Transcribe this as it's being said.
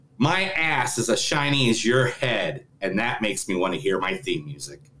My ass is as shiny as your head, and that makes me want to hear my theme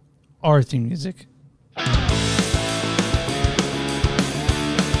music. Our theme music.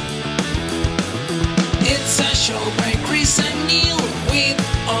 It's a show by Chris and Neil with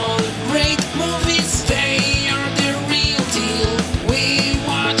all great movies. They are the real deal. We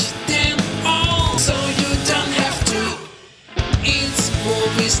watch them all, so you don't have to. It's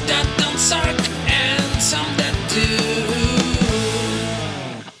movies that don't suck and some that do.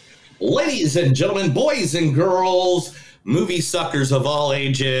 Ladies and gentlemen, boys and girls, movie suckers of all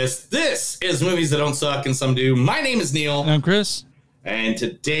ages, this is Movies That Don't Suck and Some Do. My name is Neil. And I'm Chris. And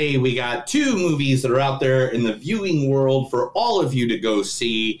today we got two movies that are out there in the viewing world for all of you to go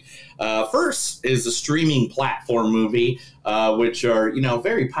see. First is a streaming platform movie, which are, you know,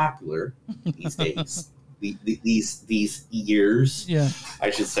 very popular these days, these years,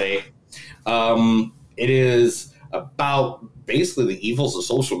 I should say. It is about basically the evils of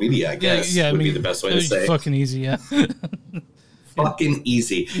social media, I guess, would be the best way to say. Fucking easy, yeah. Fucking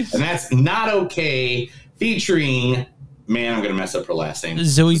easy. And that's Not Okay, featuring... Man, I'm going to mess up her last name.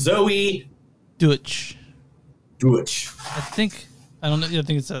 Zoe Deutch. I don't know. I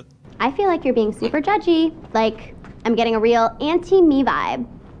think it's that. I feel like you're being super judgy. Like, I'm getting a real anti-me vibe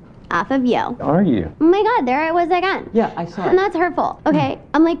off of you. Are you? Oh my God, there I was again. Yeah, I saw it. And that's hurtful. Okay,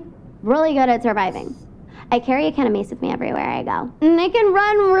 I'm like really good at surviving. I carry a can of mace with me everywhere I go. And I can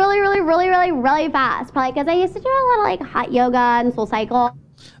run really fast. Probably because I used to do a lot of like hot yoga and Soul Cycle.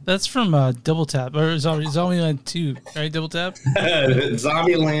 That's from Double Tap, or Zombieland 2, right? Double Tap?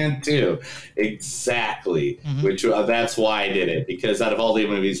 Zombieland 2, exactly. Mm-hmm. Which that's why I did it, because out of all the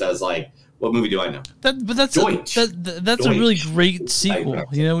movies, I was like, what movie do I know? That's a really great sequel.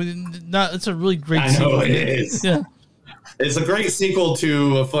 You know, it's a really great sequel. I know it is. Yeah. It's a great sequel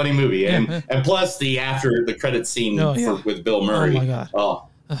to a funny movie, and plus the after the credit scene with Bill Murray. Oh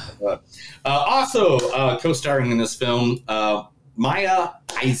my God! Also co-starring in this film, Maya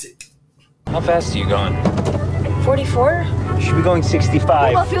Isaac. How fast are you going? 44? You should be going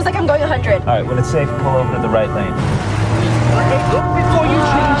 65. Well, it feels like I'm going 100. All right, when it's safe, pull over to the right lane. Look before you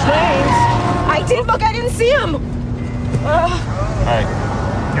change lanes. I did look. I didn't see him. All right,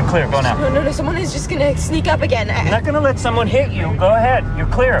 you're clear. Go now. No. Someone is just gonna sneak up again. I'm not gonna let someone hit you. Go ahead. You're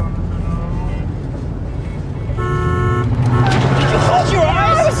clear. Did you close your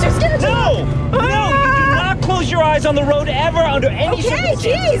eyes? I was just gonna. No. Close your eyes on the road ever under any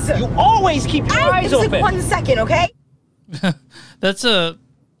circumstances. Jeez. You always keep your eyes open. Like 1 second, okay? That's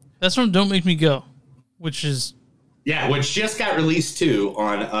from Don't Make Me Go, which is which just got released too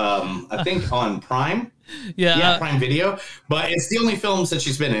on I think on Prime. Prime Video. But it's the only films that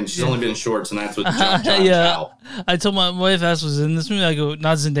she's been in. She's only been in shorts, and that's with John Chow. I told my wife asked was in this movie. I go,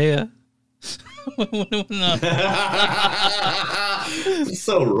 not Zendaya.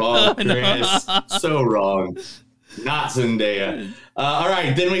 So wrong, Chris. So wrong. Not Zendaya. All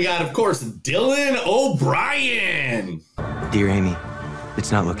right, then we got, of course, Dylan O'Brien. Dear Amy,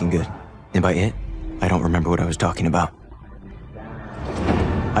 it's not looking good. And by it, I don't remember what I was talking about.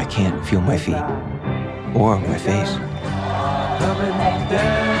 I can't feel my feet or my face.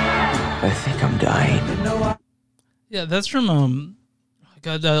 I think I'm dying. Yeah, that's from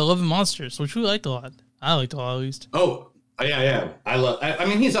I Love and Monsters, which we liked a lot. I liked a lot, at least. Oh, yeah. I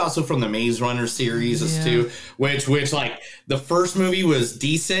mean, he's also from the Maze Runner series too, which like the first movie was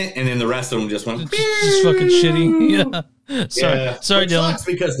decent, and then the rest of them just went just fucking shitty. Yeah. Sorry, Dylan. Sucks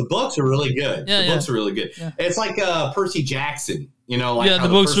because the books are really good. Books are really good. Yeah. It's like Percy Jackson. You know, like the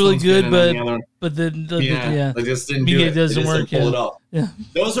book's really good, but then they just didn't do it. Doesn't work. Pull it off. Yeah,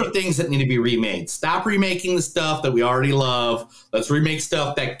 those are things that need to be remade. Stop remaking the stuff that we already love. Let's remake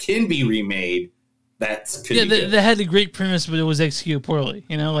stuff that can be remade. They had a great premise, but it was executed poorly.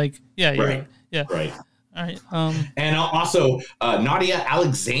 You know, like right. All right. And also Nadia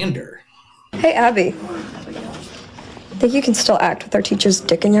Alexander. Hey, Abby. Think you can still act with our teacher's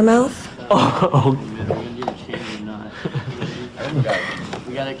dick in your mouth?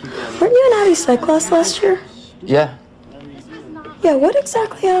 Weren't you in Abby's psych class last year? Yeah. Yeah, what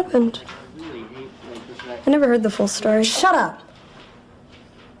exactly happened? I never heard the full story. Shut up.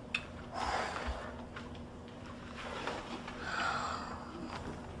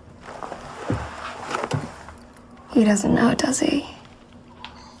 He doesn't know, does he?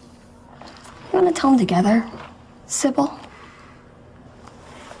 You want to tell him together, Sybil?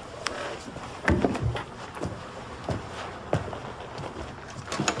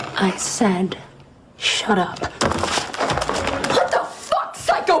 I said, shut up. What the fuck,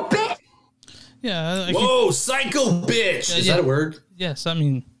 psycho bitch? Yeah. Whoa, psycho bitch. Is that a word? Yes, I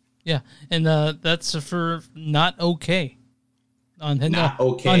mean, yeah. And that's for Not Okay. on Not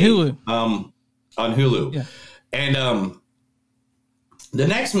okay. on Hulu. On Hulu. Yeah. And the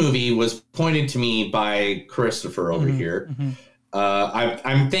next movie was pointed to me by Christopher over here.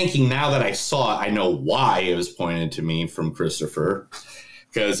 I'm thinking now that I saw it, I know why it was pointed to me from Christopher.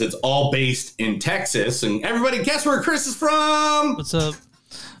 Because it's all based in Texas. And everybody guess where Chris is from? What's up?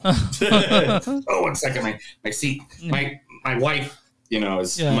 Oh, 1 second. My seat. My wife,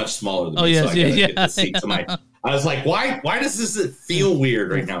 is much smaller than me. So I gotta get the seat to my... I was like, why does this feel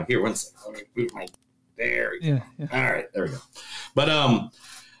weird right now? Here, 1 second. Let me move my... There we go. Yeah. All right, there we go. But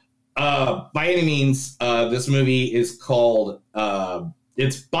by any means, this movie is called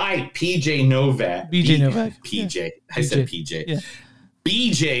it's by PJ Novak. BJ Novak. PJ. Yeah. I said PJ. Yeah.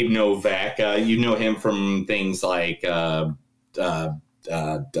 BJ Novak. You know him from things like The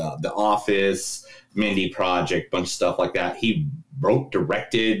Office, Mindy Project, bunch of stuff like that. He wrote,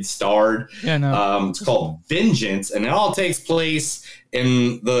 directed, starred. Yeah, no. It's called Vengeance, and it all takes place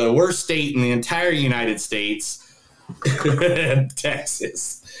in the worst state in the entire United States,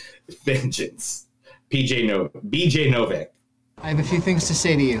 Texas. Vengeance. BJ Novak. I have a few things to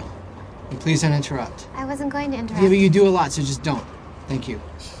say to you. And please don't interrupt. I wasn't going to interrupt. Yeah, but you do a lot, so just don't. Thank you.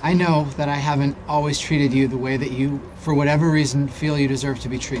 I know that I haven't always treated you the way that you, for whatever reason, feel you deserve to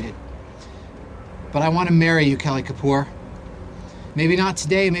be treated. But I want to marry you, Kelly Kapoor. Maybe not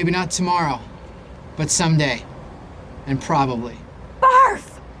today, maybe not tomorrow, but someday. And probably.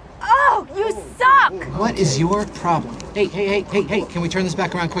 Barf! Oh, you suck! What is your problem? Hey, can we turn this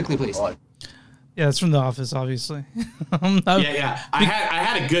back around quickly, please? Yeah, it's from The Office, obviously. Yeah. I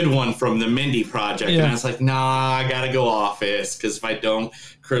had a good one from the Mindy Project, and I was like, nah, I gotta go Office, because if I don't,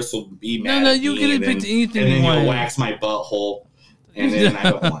 Chris will be mad at you me, could have picked anything and then you he'll wanted. wax my butthole, and then I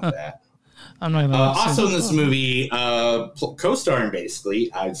don't want that. I'm not gonna also in this movie, co-starring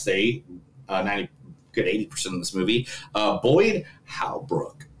basically, I'd say 80% of this movie, Boyd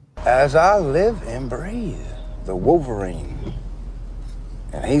Halbrook. As I live and breathe, the Wolverine.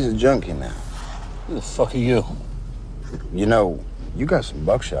 And he's a junkie now. Who the fuck are you? You know, you got some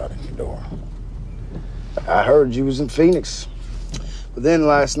buckshot in your door. I heard you was in Phoenix. But then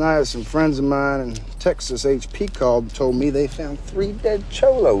last night, some friends of mine in Texas HP called and told me they found 3 dead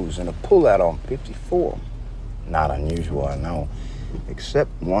cholos in a pullout on 54. Not unusual, I know. Except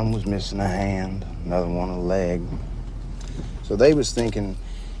one was missing a hand, another one a leg. So they was thinking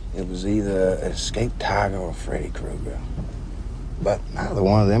it was either Escape Tiger or Freddy Krueger. But neither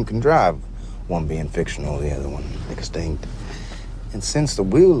one of them can drive. One being fictional, the other one extinct. And since the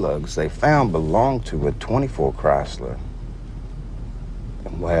wheel lugs they found belonged to a 24 Chrysler,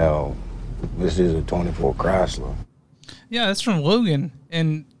 well, this is a 24 Chrysler. Yeah, that's from Logan.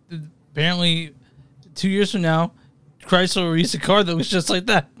 And apparently 2 years from now, Chrysler will release a car that was just like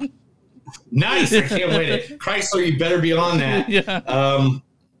that. Nice. I can't wait. Chrysler, you better be on that. Yeah.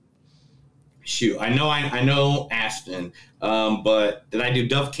 Shoot, I know Ashton, but did I do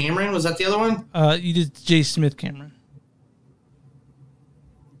Dove Cameron? Was that the other one? You did J. Smith Cameron.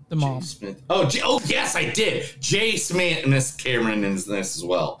 The mom. Smith. Oh, yes, I did. J. Smith and Miss Cameron is this as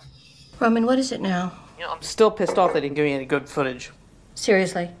well. Roman, what is it now? You know, I'm still pissed off they didn't give me any good footage.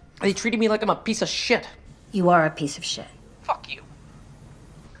 Seriously? They treated me like I'm a piece of shit. You are a piece of shit. Fuck you.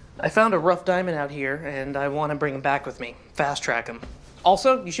 I found a rough diamond out here, and I want to bring him back with me. Fast track him.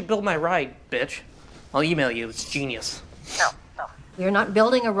 Also, you should build my ride, bitch. I'll email you. It's genius. No. You're not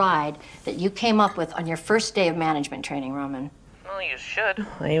building a ride that you came up with on your first day of management training, Roman. Well, you should.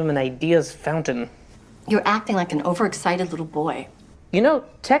 I am an ideas fountain. You're acting like an overexcited little boy. You know,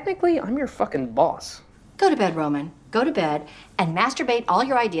 technically, I'm your fucking boss. Go to bed, Roman. Go to bed and masturbate all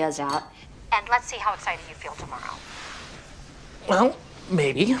your ideas out, and let's see how excited you feel tomorrow. Well,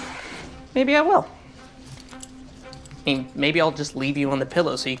 maybe. Maybe I will. I mean, maybe I'll just leave you on the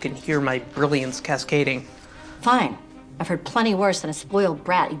pillow so you can hear my brilliance cascading. Fine. I've heard plenty worse than a spoiled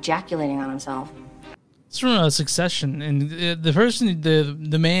brat ejaculating on himself. It's from Succession, and the person,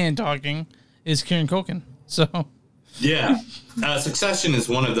 the man talking, is Kieran Culkin. So, yeah, Succession is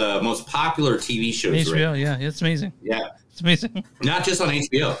one of the most popular TV shows. HBO, right? Yeah, it's amazing. Yeah, it's amazing. Not just on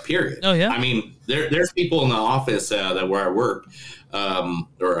HBO. Period. Oh yeah. I mean, there's people in the office that where I work,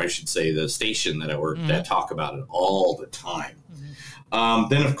 or I should say, the station that I work that talk about it all the time.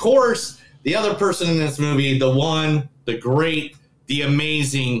 Then, of course, the other person in this movie, the one, the great, the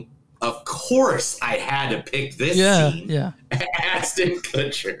amazing. Of course, I had to pick this scene. Yeah. Ashton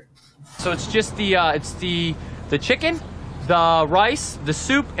Kutcher. So it's just the chicken, the rice, the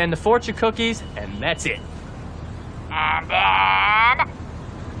soup, and the fortune cookies, and that's it. And then...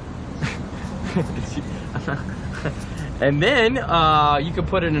 And then you can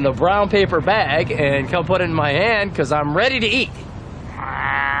put it in a brown paper bag and come put it in my hand because I'm ready to eat.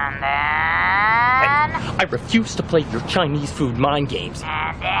 I refuse to play your Chinese food mind games.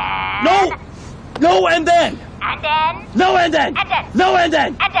 No! No and then! And then? No and then! And then? No and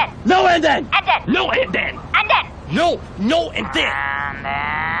then! And then? No and then! And then? No and then! And then? No, no and then!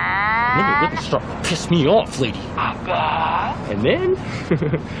 Then you're really starting to piss me off, lady. And then?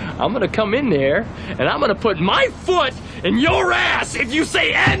 I'm gonna come in there and I'm gonna put my foot in your ass if you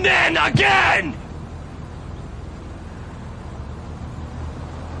say and then again!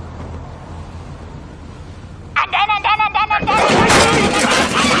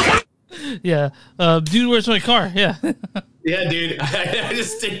 Yeah. Dude, where's my car? Yeah. Yeah, dude. I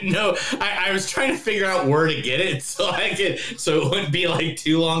just didn't know. I was trying to figure out where to get it so it wouldn't be like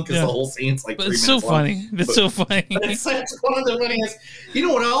too long because the whole scene's like 3 minutes long. It's so funny. It's so funny. It's one of the funniest. You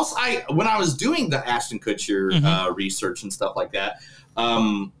know what else? When I was doing the Ashton Kutcher research and stuff like that,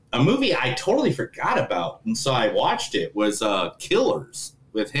 a movie I totally forgot about, and so I watched it, was Killers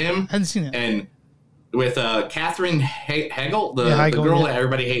with him. I hadn't seen it. And with Katherine Heigl, the Heigl, girl that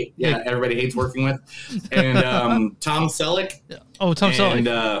everybody hates working with, and Tom Selleck. Oh, Tom Selleck. And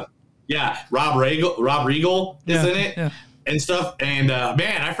Rob Riggle is in it. Yeah. And stuff, and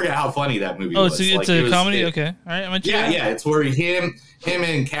man, I forgot how funny that movie was. Oh, so it's a comedy? Okay. All right, I'm yeah, it's where him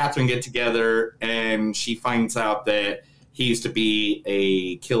and Catherine get together, and she finds out that he used to be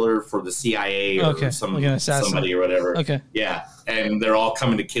a killer for the CIA or somebody or whatever. Okay. Yeah, and they're all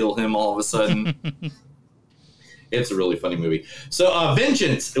coming to kill him all of a sudden. It's a really funny movie. So,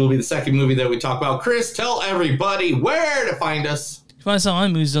 Vengeance, it will be the second movie that we talk about. Chris, tell everybody where to find us. You find us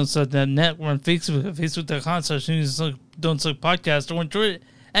on moviesdon'tsuck.net. We're on Facebook at facebook.com/moviesdon'tsuck podcast, or on Twitter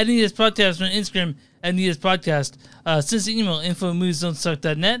at NES Podcast, or on Instagram at NES Podcast. Send us an email,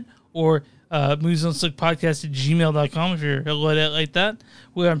 info@moviesdon'tsuck.net, or moviesdon'tsuckpodcast@gmail.com if you're like that.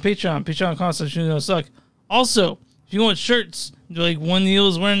 We're on Patreon, patreon.com/moviesdon'tsuck. Also, if you want shirts like one Neil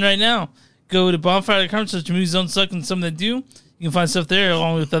is wearing right now, go to bonfire.com/moviesdon'tsuck, and some that do. You can find stuff there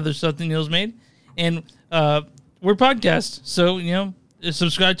along with other stuff that Neil's made. And we're podcasts, so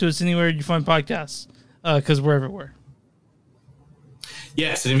subscribe to us anywhere you find podcasts, because we're everywhere.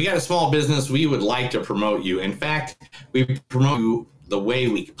 Yes, and if you got a small business, we would like to promote you. In fact, we promote you the way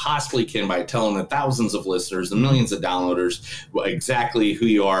we possibly can by telling the thousands of listeners and millions of downloaders exactly who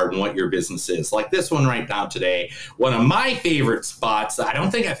you are and what your business is. Like this one right now today, one of my favorite spots that I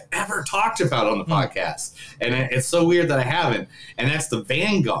don't think I've ever talked about on the podcast, and it's so weird that I haven't, and that's the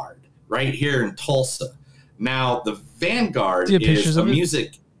Vanguard right here in Tulsa. Now, the Vanguard is a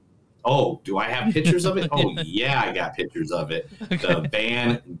music... Oh, do I have pictures of it? Oh, yeah, I got pictures of it. Okay. The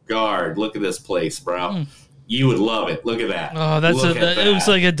Vanguard. Look at this place, bro. You would love it. Look at that. Oh, it looks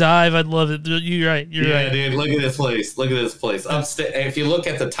like a dive. I'd love it. You're right. Yeah, dude. Look at this place. Upstairs. If you look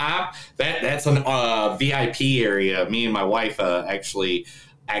at the top, that's an VIP area. Me and my wife actually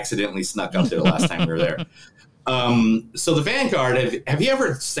accidentally snuck up there last time we were there. So the Vanguard, have you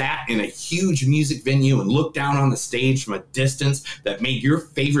ever sat in a huge music venue and looked down on the stage from a distance that made your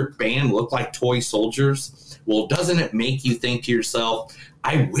favorite band look like toy soldiers? Well, doesn't it make you think to yourself,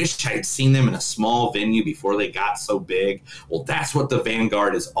 I wish I'd seen them in a small venue before they got so big? Well, that's what the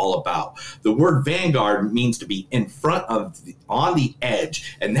Vanguard is all about. The word Vanguard means to be in front of, on the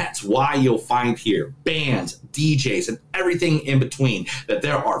edge, and that's why you'll find here bands, DJs, and everything in between, that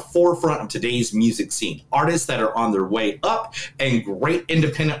there are forefront of today's music scene. Artists that are on their way up, and great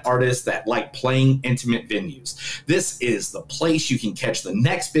independent artists that like playing intimate venues. This is the place you can catch the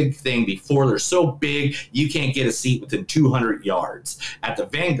next big thing before they're so big you can't get a seat within 200 yards. At the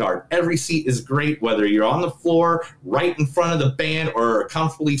Vanguard, every seat is great, whether you're on the floor right in front of the band or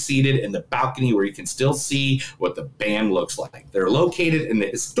comfortably seated in the balcony where you can still see what the band looks like. They're located in the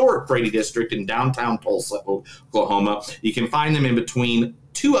historic Brady District in downtown Tulsa, Oklahoma. You can find them in between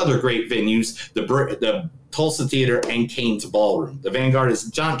two other great venues, the Tulsa Theater and Cain's Ballroom. The Vanguard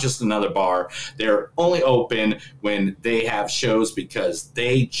is not just another bar. They're only open when they have shows because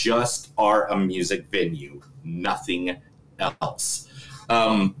they just are a music venue, nothing else.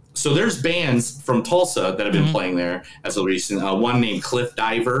 So there's bands from Tulsa that have been playing there as of recent. One named Cliff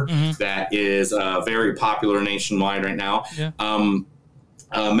Diver that is very popular nationwide right now. Yeah.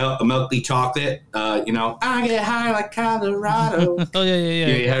 Milky Chocolate, I get high like Colorado. Oh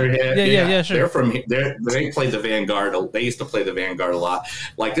yeah, sure. They're from here. They play the Vanguard. They used to play the Vanguard a lot.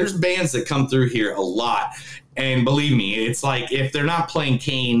 Like there's bands that come through here a lot, and believe me, it's like if they're not playing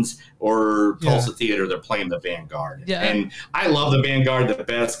Cain's or Tulsa Theater, they're playing the Vanguard. Yeah. And I love the Vanguard the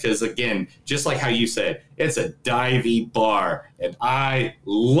best because, again, just like how you said, it's a divey bar, and I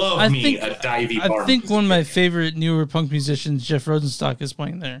love a divey bar. I think one of my favorite newer punk musicians, Jeff Rosenstock, is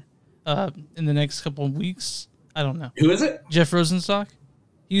playing there in the next couple of weeks. I don't know. Who is it? Jeff Rosenstock.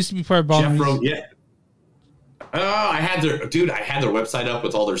 He used to be part of Ballroom. Yeah. Oh, I had their website up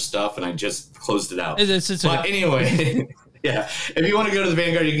with all their stuff, and I just closed it out. But anyway, yeah. If you want to go to the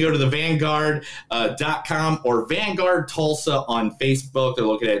Vanguard, you can go to the Vanguard.com or Vanguard Tulsa on Facebook. They're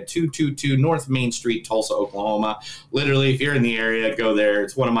located at 222 North Main Street, Tulsa, Oklahoma. Literally, if you're in the area, go there.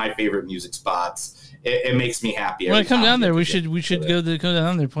 It's one of my favorite music spots. It makes me happy. When I come down there, we should go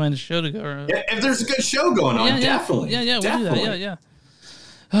down there, plan a show to go. Yeah, if there's a good show going on, definitely. Yeah, we'll do that. Yeah.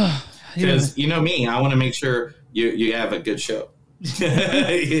 Because you know me, I want to make sure you have a good show.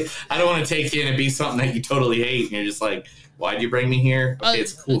 I don't want to take you in and be something that you totally hate, and you're just like, why'd you bring me here? Okay,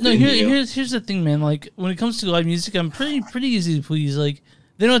 it's a cool. No, here's the thing, man. Like when it comes to live music, I'm pretty easy to please. Like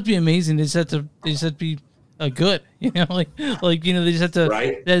they don't have to be amazing. They just have to be good. You know, like you know, they just have to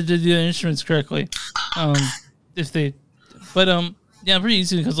they have to do their instruments correctly. If they, but yeah, I'm pretty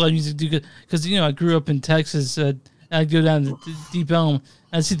easy because live music do good. Because you know, I grew up in Texas. I'd go down to Deep Elm.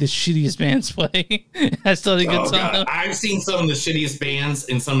 I'd see the shittiest bands play. I still had a good time. I've seen some of the shittiest bands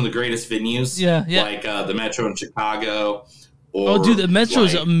in some of the greatest venues. Yeah. Like the Metro in Chicago. Oh, dude, the Metro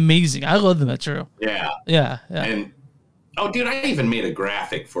is amazing. I love the Metro. Yeah. And dude, I even made a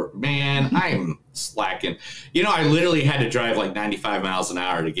graphic for it. Man, I'm slacking. You know, I literally had to drive like 95 miles an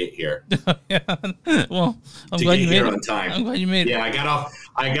hour to get here. Well, I'm glad you made it on time. I'm glad you made it. Yeah,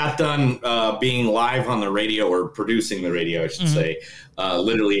 I got done being live on the radio, or producing the radio, I should say,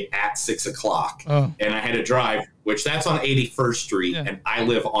 literally at 6 o'clock. Oh. And I had to drive, which that's on 81st Street, and I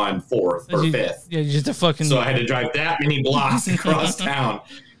live on 4th or 5th. Yeah, you just a fucking. So I had to drive that many blocks across town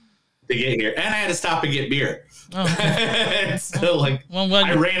to get here. And I had to stop and get beer. Oh. So, like,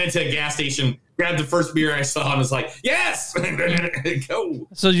 I ran into a gas station, grabbed the first beer I saw, and was like, yes! Go!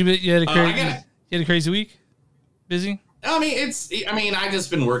 So you had a crazy week? Busy? I mean, I've just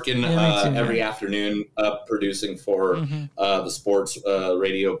been working every afternoon producing for the sports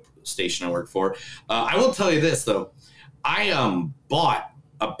radio station I work for. I will tell you this, though. I bought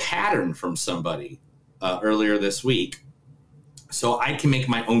a pattern from somebody earlier this week, so I can make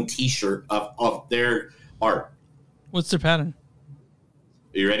my own T-shirt of their art. What's their pattern?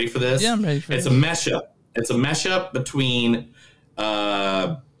 Are you ready for this? Yeah, I'm ready for this. It's a mashup. It's a mashup between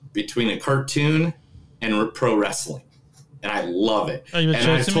a cartoon and pro wrestling. And I love it. And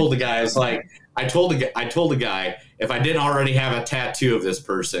I told the guy, I told the guy, if I didn't already have a tattoo of this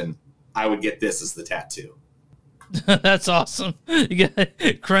person, I would get this as the tattoo. That's awesome. You got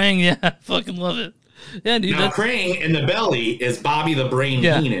Krang, yeah, I fucking love it. Yeah, dude. Now, Krang in the belly is Bobby the Brain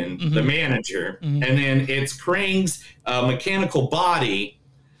Heenan, the manager. And then it's Krang's mechanical body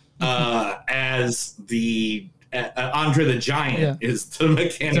as the Andre the Giant is the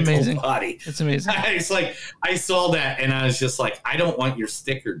mechanical body. It's amazing. It's like, I saw that and I was just like, I don't want your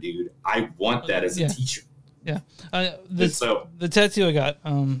sticker, dude. I want that as a t-shirt. Yeah. The tattoo I got,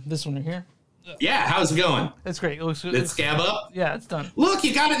 this one right here. Yeah, how's it going? It's great. Did it scab up? Yeah, it's done. Look,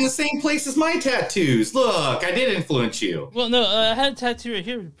 you got it in the same place as my tattoos. Look, I did influence you. Well, no, I had a tattoo right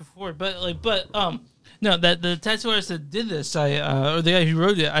here before, no, that the tattoo artist that did this, or the guy who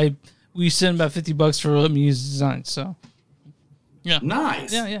wrote it, we sent about $50 for letting me use the design. So, yeah,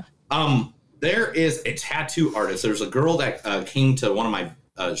 nice. Yeah. There is a tattoo artist. There's a girl that came to one of my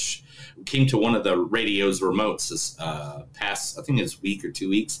came to one of the radio's remotes this past, I think it's week or 2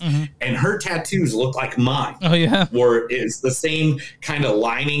 weeks, and her tattoos look like mine. Oh yeah, where it's the same kind of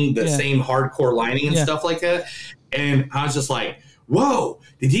lining, the same hardcore lining and stuff like that. And I was just like, whoa,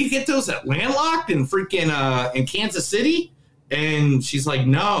 did you get those at Landlocked in freaking in Kansas City? And she's like,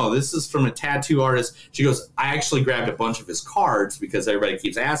 no, this is from a tattoo artist. She goes, I actually grabbed a bunch of his cards because everybody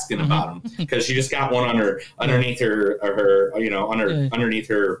keeps asking about them, because she just got one underneath her underneath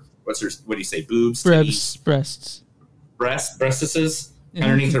her, what do you say, boobs? Breasts. Breastises?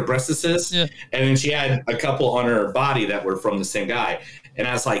 Underneath her breastises. Yeah. And then she had a couple on her body that were from the same guy. And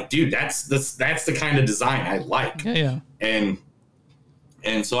I was like, dude, that's the kind of design I like. Yeah. And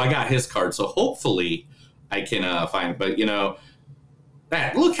so I got his card. So hopefully I can find, but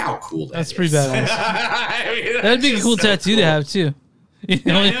look how cool that's pretty badass. That'd be a cool tattoo to have too.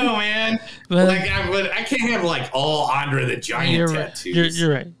 I know, man. But I can't have like all Andre the Giant tattoos.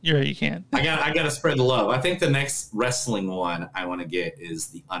 You're right. You can't. I got to spread the love. I think the next wrestling one I want to get is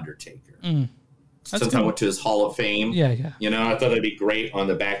the Undertaker. Since I went to his Hall of Fame. Yeah. I thought it'd be great on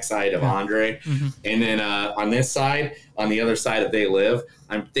the backside of Andre. And then on this side, on the other side of They Live,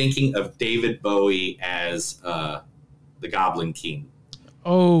 I'm thinking of David Bowie as the Goblin King.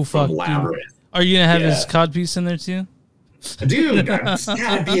 Oh, fuck. From Labyrinth. Dude. Are you going to have his codpiece in there too? Dude, that's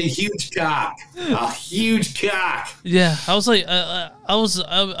gotta be a huge cock. A huge cock. Yeah, I was like,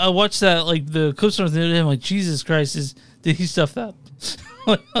 I watched that, like, the clips from the other day. I'm like, Jesus Christ, did he stuff that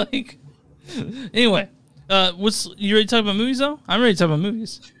Like, anyway, what's you ready to talk about movies though? I'm ready to talk about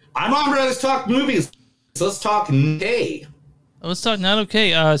movies. I'm on ready to talk movies. So let's talk Nay. Let's talk Not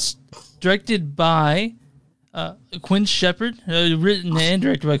Okay. Directed by Quinn Shepard, written and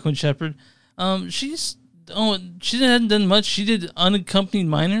directed by Quinn Shepard. She hadn't done much. She did Unaccompanied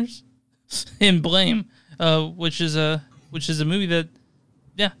Minors and Blame, which is a movie that,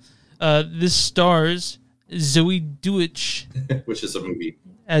 this stars Zoe Deutch, which is a movie,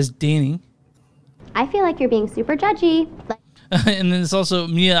 as Danny. I feel like you're being super judgy. And then it's also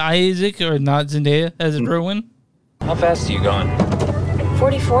Mia Isaac, or not Zendaya, as Rowan. How fast are you going?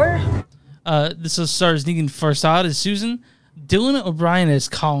 44? This stars Negan Farsad as Susan, Dylan O'Brien as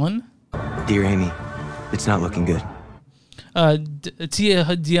Colin. Dear Amy, it's not looking good.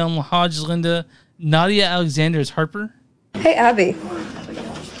 Tia Dion Hodge as Linda, Nadia Alexander as Harper. Hey, Abby.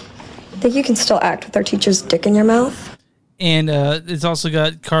 Think you can still act with our teacher's dick in your mouth? And it's also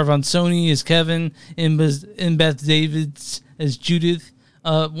got Carvon Sony as Kevin, and Beth Davids as Judith.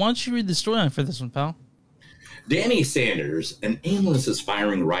 Why don't you read the storyline for this one, pal? Danny Sanders, an aimless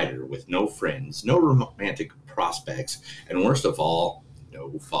aspiring writer with no friends, no romantic prospects, and worst of all,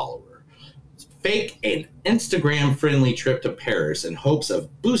 no follower, fake an Instagram-friendly trip to Paris in hopes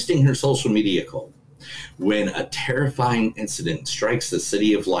of boosting her social media cult. When a terrifying incident strikes the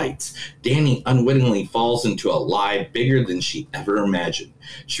City of Lights, Danny unwittingly falls into a lie bigger than she ever imagined.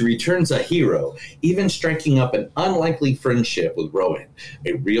 She returns a hero, even striking up an unlikely friendship with Rowan,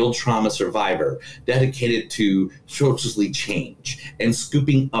 a real trauma survivor dedicated to socially change and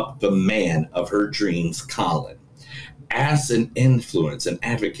scooping up the man of her dreams, Colin. As an influence and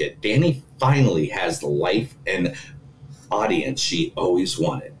advocate, Danny finally has the life and audience she always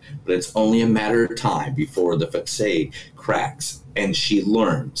wanted. But it's only a matter of time before the facade cracks and she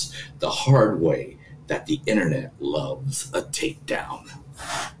learns the hard way that the internet loves a takedown.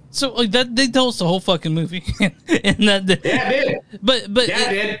 So like that, they tell us the whole fucking movie, and that yeah, it did. But yeah,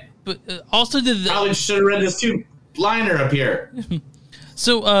 it did. But also did probably should have read this two-liner up here.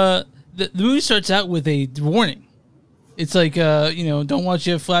 So the movie starts out with a warning. It's like don't watch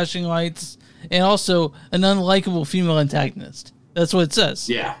you have flashing lights, and also an unlikable female antagonist. That's what it says.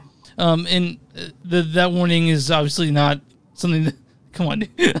 Yeah. And that warning is obviously not something that, come on,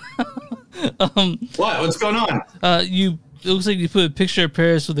 dude. What's going on? It looks like you put a picture of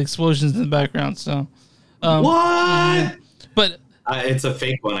Paris with explosions in the background. So, what? But it's a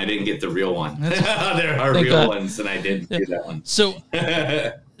fake one. I didn't get the real one. There are real ones, and I didn't do that one. So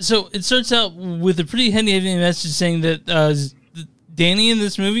it starts out with a pretty heavy message saying that Danny in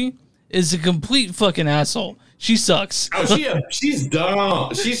this movie is a complete fucking asshole. She sucks. Oh, she's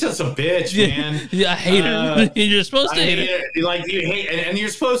dumb. She's just a bitch, man. Yeah, I hate her. You're supposed to hate her. Like you hate, and you're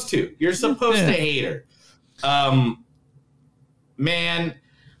supposed to. You're supposed to hate her. Man,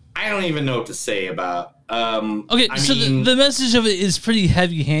 I don't even know what to say about. Okay, so the message of it is pretty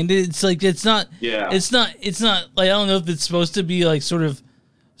heavy-handed. It's like it's not like, I don't know if it's supposed to be like sort of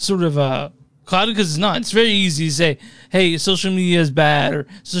clouded, because it's not. It's very easy to say, hey, social media is bad, or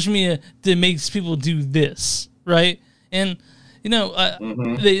social media that makes people do this, right? And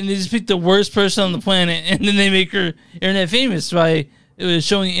they just pick the worst person on the planet, and then they make her internet famous by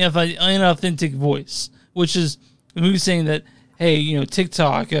showing inauthentic voice, which is who's saying that, hey,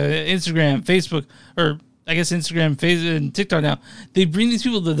 TikTok, Instagram, Facebook, or I guess Instagram, Facebook, and TikTok now, they bring these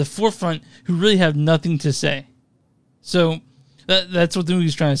people to the forefront who really have nothing to say. So that's what the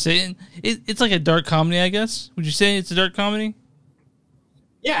movie's trying to say. And it's like a dark comedy, I guess. Would you say it's a dark comedy?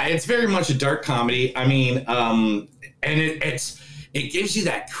 Yeah, it's very much a dark comedy. I mean, and it gives you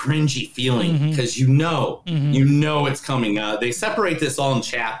that cringy feeling because you know it's coming. They separate this all in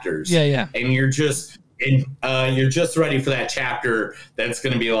chapters. Yeah. And you're just ready for that chapter that's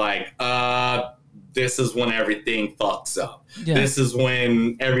going to be like, this is when everything fucks up. Yeah. This is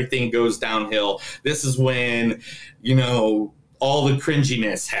when everything goes downhill. This is when, all the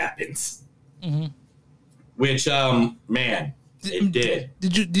cringiness happens. Which, man, it did.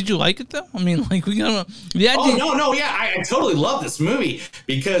 Did you like it though? I mean, like I totally love this movie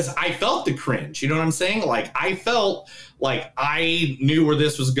because I felt the cringe. You know what I'm saying? Like I felt like I knew where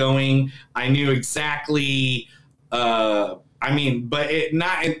this was going. I knew exactly. But in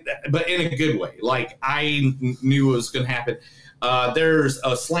a good way. Like I knew what was going to happen. There's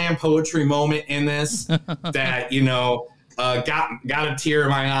a slam poetry moment in this that got a tear in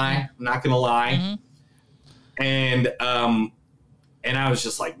my eye. I'm not gonna lie. And I was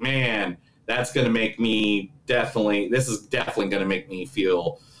just like, man, that's gonna make me this is definitely gonna make me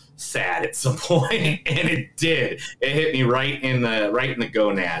feel sad at some point, and it did. It hit me right in the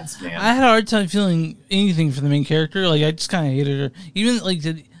gonads, man. I had a hard time feeling anything for the main character. Like, I just kind of hated her. Even like,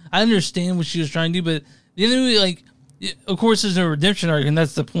 I understand what she was trying to do, but the end of it, like, of course, there's no redemption arc, and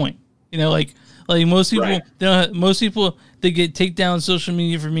that's the point. You know, like most people, Right. most people they get take down social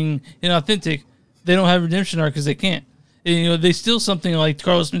media for being inauthentic. They don't have redemption arc because they can't. And, you know, they steal something like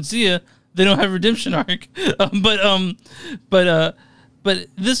Carlos Mencia. They don't have redemption arc. But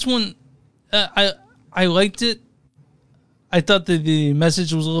this one, I liked it. I thought that the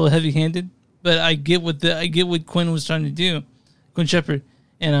message was a little heavy handed, but I get what Quinn was trying to do, Quinn Shepard,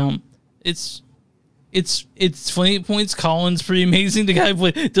 and it's funny at points. Collins pretty amazing. The guy who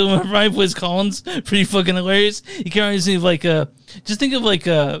played Dylan O'Brien plays Collins, pretty fucking hilarious. You can't really think of just think of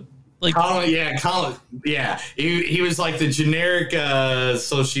Colin, yeah. He was like the generic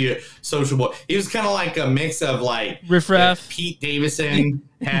social boy. He was kind of like a mix of like Riff Raff. Pete Davidson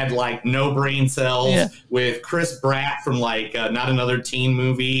had like no brain cells with Chris Pratt from like Not Another Teen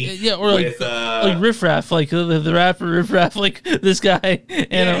Movie. Yeah, or with, like Riff Raff, like the rapper Riff Raff, like this guy.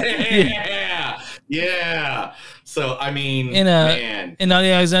 And yeah. So I mean, and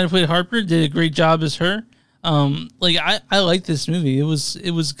Nadia Alexander played Harper, did a great job as her. Like I like this movie. It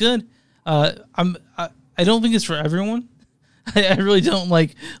was good. I don't think it's for everyone. I really don't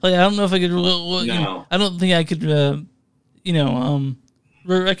like I don't know if I could. No. I don't think I could.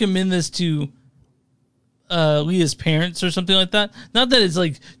 Recommend this to Leah's parents or something like that. Not that it's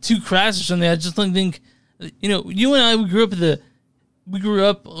like too crass or something. I just don't think. You and I we grew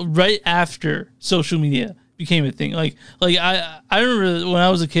up right after social media became a thing. Like I remember when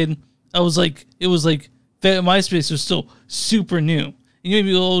I was a kid, it was like MySpace was still super new. You may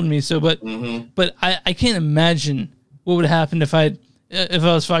be older than me, so but I can't imagine what would happen if I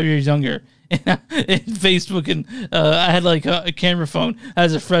was 5 years younger and Facebook and I had like a camera phone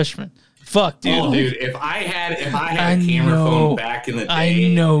as a freshman. Fuck, dude. Oh, dude, if I had a camera phone back in the day, I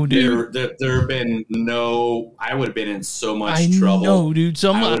know, dude. There have been no. I would have been in so much I trouble. know, dude.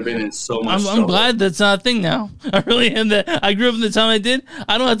 So I would have been in so much trouble. I'm glad that's not a thing now. I really am. That I grew up in the time I did.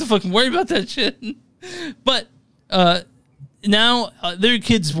 I don't have to fucking worry about that shit. But now there are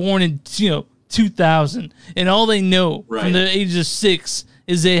kids born in 2000, and all they know from the age of 6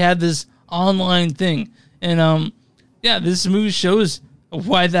 is they had this online thing. And this movie shows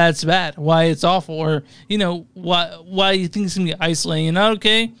why that's bad, why it's awful, or why you think it's gonna be isolating and not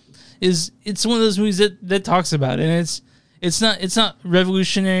okay. It's one of those movies that talks about it, and it's not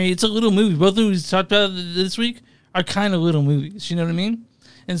revolutionary. It's a little movie. Both movies talked about this week are kind of little movies. You know what I mean?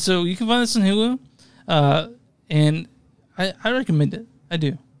 And so you can find this on Hulu, and I recommend it. I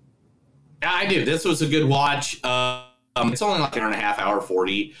do. Yeah, I do. This was a good watch. It's only like an hour and a half, hour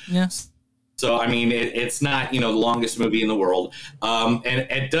 40. Yeah. So, I mean, it's not, the longest movie in the world. And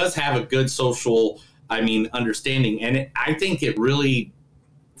it does have a good social, understanding. And I think it really,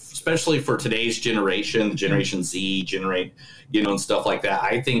 especially for today's generation, Generation Z, and stuff like that,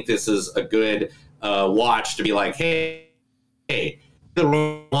 I think this is a good watch to be like, hey, the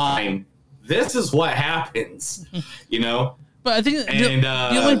wrong line, this is what happens, But I think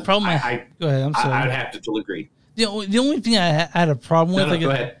the only problem go ahead. I'm sorry. I would have to totally agree. The only thing I had a problem with,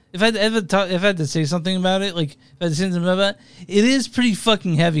 go ahead. If I had to say something about it, like if I had to say something about it is pretty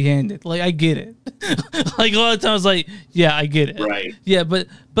fucking heavy-handed. Like I get it. Like a lot of times, like I get it. Right. Yeah, but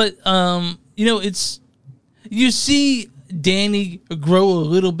it's you see Danny grow a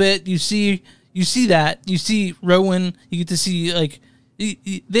little bit. You see that. You see Rowan. You get to see like they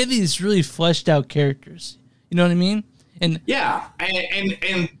have these really fleshed out characters. You know what I mean? And yeah,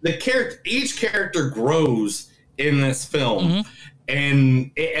 and the each character grows in this film,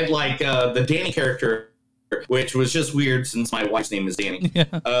 and the Danny character, which was just weird since my wife's name is Danny.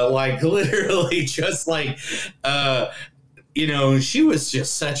 Literally, just she was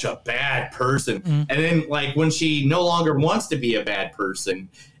just such a bad person, and then when she no longer wants to be a bad person,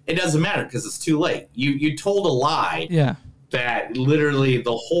 it doesn't matter because it's too late. You told a lie. Yeah. That literally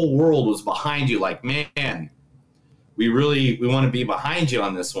the whole world was behind you. Like, man, we want to be behind you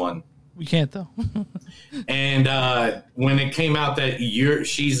on this one. We can't though. And when it came out that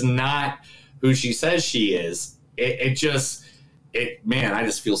she's not who she says she is, I just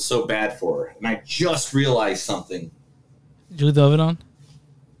feel so bad for her. And I just realized something. Did you leave the oven on?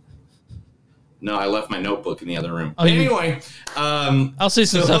 No, I left my notebook in the other room. Oh, anyway, I'll say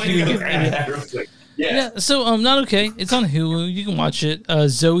some stuff. You can get that real quick. Yeah. So Not Okay. It's on Hulu. You can watch it.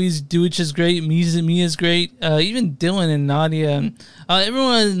 Zoe's Deutsch is great. Mia's great. Even Dylan and Nadia and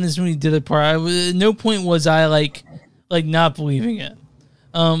everyone in this movie did their part. At no point was I like not believing it.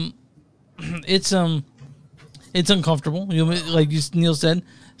 It's It's uncomfortable. Like Neil said,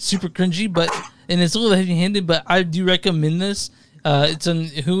 super cringy, and it's a little heavy-handed. But I do recommend this. It's on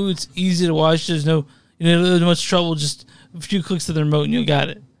Hulu. It's easy to watch. There's no much trouble. Just a few clicks of the remote and you got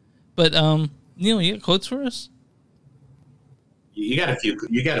it. But Neil, you got quotes for us? You got a few.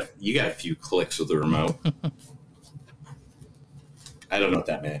 You got a few clicks with the remote. I don't know what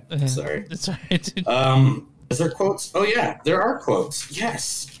that meant. Sorry. That's all right, dude. Is there quotes? Oh yeah, there are quotes.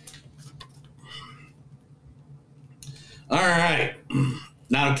 Yes. All right.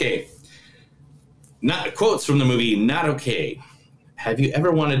 Not okay. Not quotes from the movie Not Okay. Have you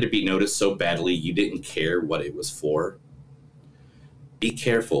ever wanted to be noticed so badly you didn't care what it was for? Be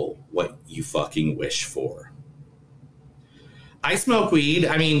careful what you fucking wish for. I smoke weed,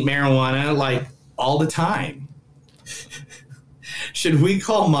 marijuana, like all the time. Should we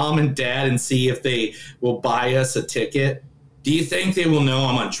call mom and dad and see if they will buy us a ticket? Do you think they will know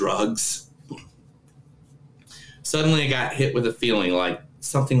I'm on drugs? Suddenly I got hit with a feeling like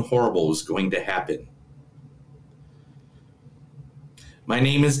something horrible was going to happen. My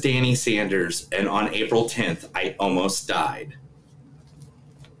name is Danny Sanders, and on April 10th, I almost died.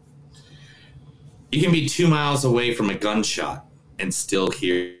 You can be 2 miles away from a gunshot and still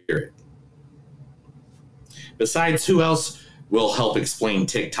hear it. Besides, who else will help explain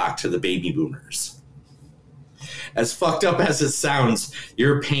TikTok to the baby boomers? As fucked up as it sounds,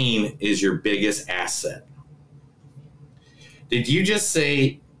 your pain is your biggest asset. Did you just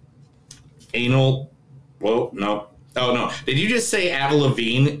say anal? Whoa, no. Oh, no. Did you just say Avril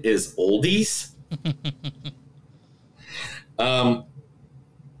Lavigne is oldies?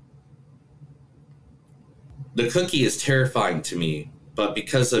 The cookie is terrifying to me, but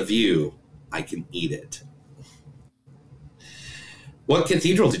because of you, I can eat it. What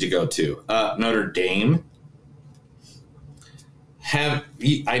cathedral did you go to? Notre Dame.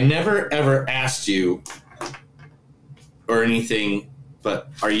 I never ever asked you or anything, but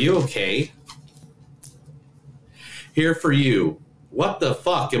are you okay? Here for you. What the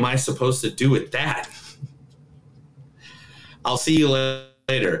fuck am I supposed to do with that? I'll see you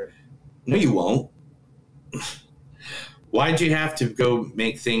later. No, you won't. Why'd you have to go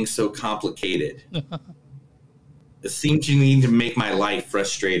make things so complicated? It seems you need to make my life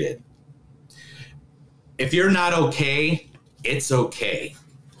frustrated. If you're not okay, it's okay.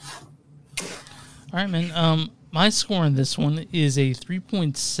 All right, man. My score on this one is a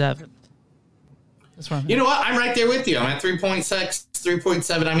 3.7. That's where I'm You know what? I'm right there with you. I'm at 3.6,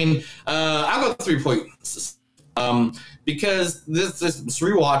 3.7. I'll go 3 points. Because this is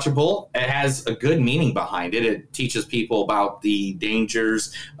rewatchable. It has a good meaning behind it. It teaches people about the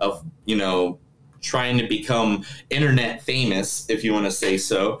dangers of, trying to become internet famous, if you want to say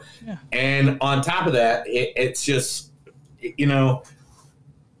so. Yeah. And on top of that, it's just, and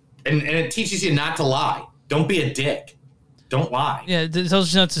it teaches you not to lie. Don't be a dick. Don't lie. Yeah, it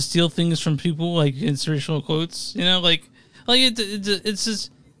tells you not to steal things from people, like inspirational quotes. It's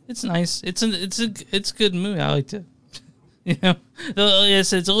just, it's nice. It's a good movie. I liked it.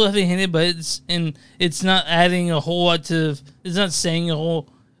 Yes, it's a little heavy-handed, but it's not adding a whole lot to. It's not saying a whole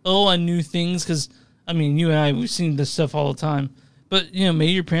lot of new things because you and I, we've seen this stuff all the time. But maybe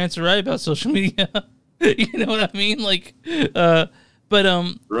your parents are right about social media. You know what I mean? Right.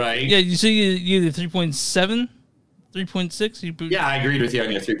 Yeah, you say you did 3.7, 3.6. Yeah, I agreed with you on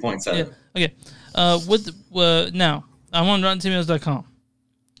your 3.7. Yeah. Okay. Now I'm on RottenTomatoes.com.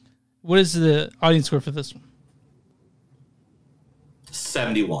 What is the audience score for this one?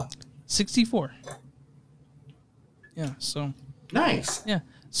 71. 64. Yeah, so. Nice. Yeah.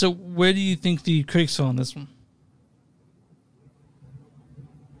 So where do you think the critics fell on this one?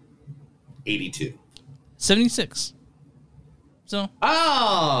 82. 76. So.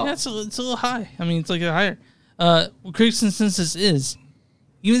 Oh! Yeah, it's a little high. It's like a higher. What critics' consensus is,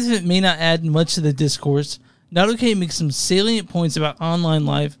 even if it may not add much to the discourse, Not Okay makes some salient points about online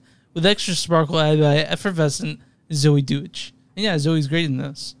life with extra sparkle added by effervescent Zoe Deutch. And yeah, Zoe's great in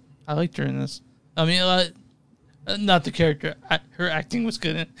this. I liked her in this. Not the character. Her acting was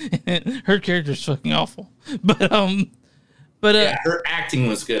good. Her character's fucking awful. But her acting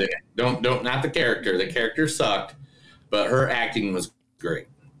was good. Don't not the character. The character sucked, but her acting was great.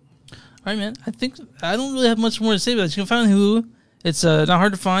 All right, man. I think I don't really have much more to say about it. You can find it on Hulu. It's not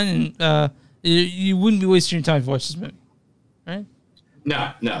hard to find, and you wouldn't be wasting your time if you watch this movie, right?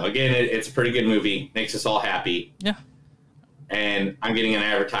 No. Again, it's a pretty good movie. Makes us all happy. Yeah. And I'm getting an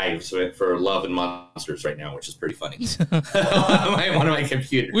advertisement for Love and Monsters right now, which is pretty funny. One of my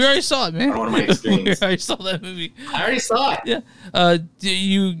computers. We already saw it, man. On one of my screens. We already saw that movie. I already saw it. Yeah.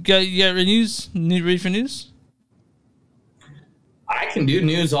 You got news? Ready for news? I can do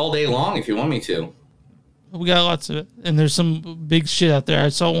news all day long if you want me to. We got lots of it, and there's some big shit out there. I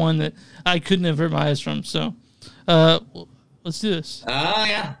saw one that I couldn't avert my eyes from. So, let's do this.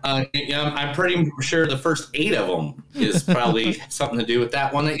 Yeah. I'm pretty sure the first 8 of them is probably something to do with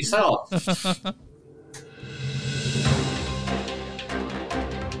that one that you saw.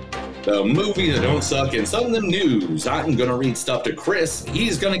 The movies that don't suck and some of them news. I'm going to read stuff to Chris.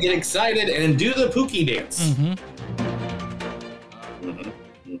 He's going to get excited and do the Pookie dance.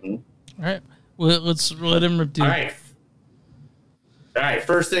 All right. Well, let's let him do. All right.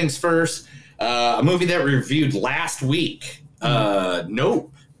 First things first. A movie that we reviewed last week,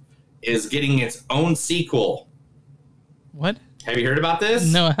 Nope, is getting its own sequel. What? Have you heard about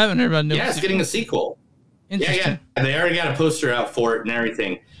this? No, I haven't heard about Nope. Yeah, it's getting a sequel. Interesting. Yeah. They already got a poster out for it and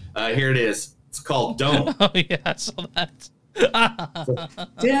everything. Here it is. It's called Don't. Oh, yeah, I saw that.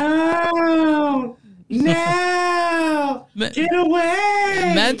 Don't! No! Get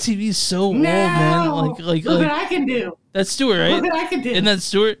away! Mad TV's so old, man. Like, Look what I can do. That's Stewart, right? Look what I can do. Isn't that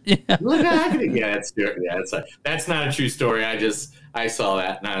Stewart? Yeah. Look what I can do. Yeah, that's Stewart. Yeah, that's not a true story. I saw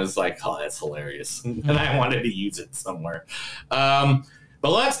that and I was like, oh, that's hilarious. And I wanted to use it somewhere.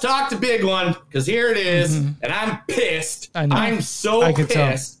 But let's talk the big one, because here it is, and I'm pissed. I know. I'm so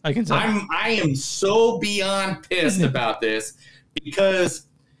pissed. I can tell. I am so beyond pissed about this, because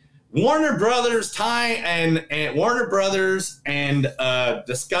Warner Brothers and Warner Brothers and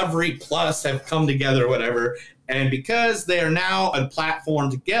Discovery Plus have come together, whatever, and because they are now a platform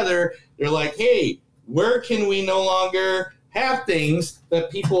together, they're like, hey, where can we no longer have things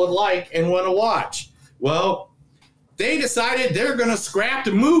that people would like and want to watch? Well, they decided they're going to scrap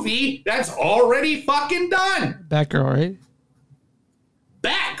the movie that's already fucking done. Batgirl, right?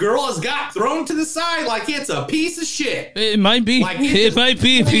 Batgirl has got thrown to the side like it's a piece of shit. It might be. Like, it might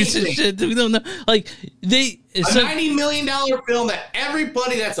be a piece of shit. We don't know. Like, $90 million film that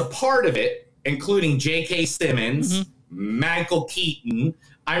everybody that's a part of it, including J.K. Simmons, Michael Keaton.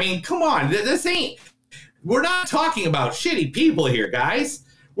 I mean, come on. This ain't... We're not talking about shitty people here, guys.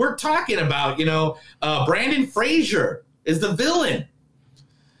 We're talking about, Brandon Fraser is the villain.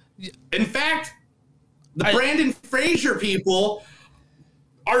 In fact, Brandon Fraser people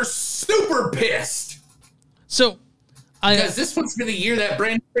are super pissed. So, because this one's been the year that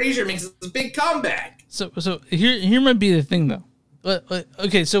Brandon Fraser makes his big comeback. So here might be the thing, though.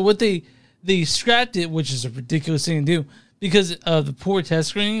 Okay, so what they scrapped it, which is a ridiculous thing to do, because of the poor test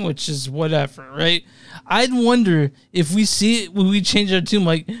screening, which is whatever, right? I'd wonder if we see it when we change our tune,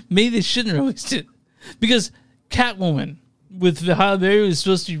 like, maybe they shouldn't release it. Because Catwoman with Halle Berry was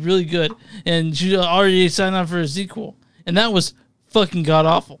supposed to be really good, and she already signed on for a sequel, and that was fucking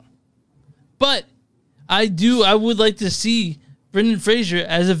god-awful. But I would like to see Brendan Fraser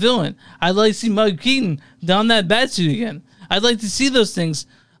as a villain. I'd like to see Michael Keaton don that batsuit again. I'd like to see those things.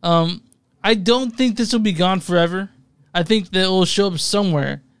 I don't think this will be gone forever. I think that it will show up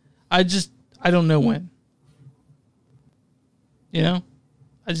somewhere. I don't know when.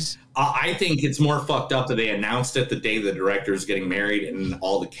 I think it's more fucked up that they announced it the day the director's getting married and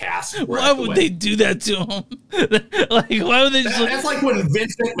all the cast were Why would they do that to him? Like, why would they just... That's like when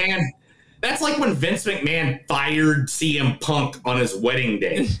Vince McMahon... That's like when Vince McMahon fired CM Punk on his wedding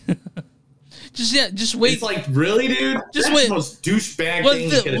day. Just wait. It's like, really, dude? Just That's wait. the most douchebag thing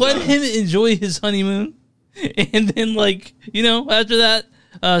you could have Let done. him enjoy his honeymoon. And then, after that,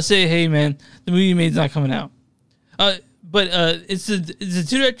 say, hey, man, the movie you made is not coming out. But it's the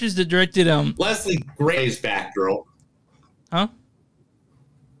two directors that directed... Leslie Gray's Batgirl. Huh?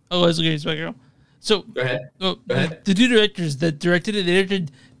 Oh, Leslie Gray's Batgirl. So, Go ahead. The two directors that directed it, they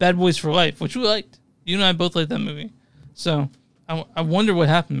directed Bad Boys for Life, which we liked. You and I both liked that movie. So, I wonder what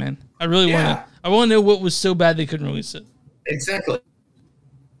happened, man. I really want to... I want to know what was so bad they couldn't release it. Exactly.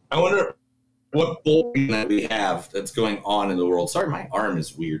 I wonder what bullying that we have that's going on in the world. Sorry, my arm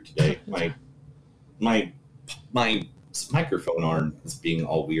is weird today. My microphone arm is being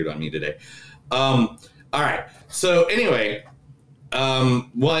all weird on me today. All right. So anyway,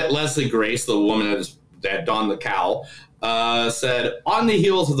 what Leslie Grace, the woman that donned the cowl, said, on the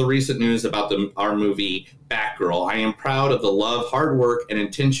heels of the recent news about our movie Batgirl, I am proud of the love, hard work, and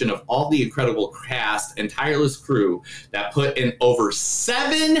intention of all the incredible cast and tireless crew that put in over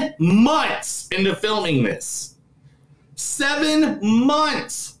 7 months into filming this. 7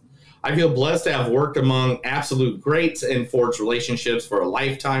 months! I feel blessed to have worked among absolute greats and forged relationships for a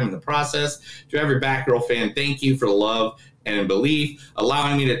lifetime in the process. To every Batgirl fan, thank you for the love and belief,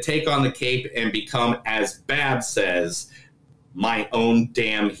 allowing me to take on the cape and become, as Babs says, my own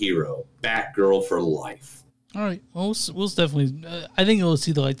damn hero. Batgirl for life. All right. Well, we'll definitely... I think we'll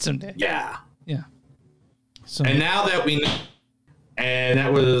see the light someday. Yeah. Yeah. So, and now that we know... And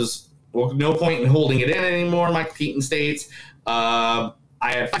that was well, no point in holding it in anymore, Michael Keaton states. I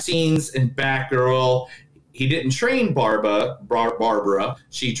have scenes in Batgirl. He didn't train Barbara.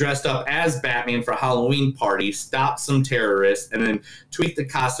 She dressed up as Batman for a Halloween party, stopped some terrorists, and then tweaked the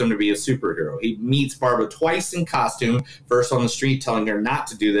costume to be a superhero. He meets Barbara twice in costume, first on the street telling her not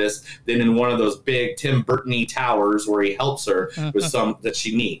to do this, then in one of those big Tim Burton-y towers where he helps her with some that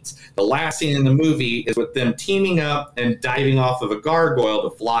she needs. The last scene in the movie is with them teaming up and diving off of a gargoyle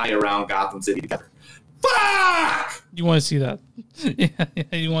to fly around Gotham City together. Fuck! You want to see that? Yeah,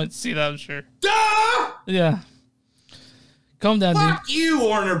 you want to see that, I'm sure. Duh! Yeah. Calm down, Fuck you,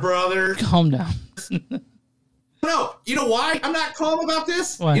 Warner Brothers. Calm down. No, you know why I'm not calm about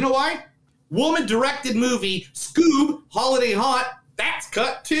this? Why? You know why? Woman-directed movie, Scoob, Holiday Haunt, that's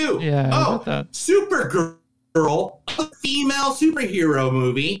cut too. Yeah, I oh, got that. Supergirl, a female superhero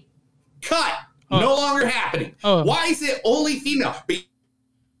movie, cut. No longer happening. Oh. Why is it only female? But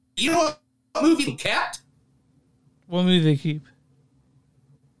you know what movie they kept? What movie they keep?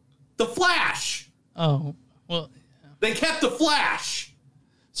 The Flash. Oh, well. They kept The Flash.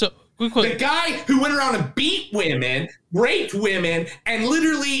 So, quick. The guy who went around and beat women, raped women, and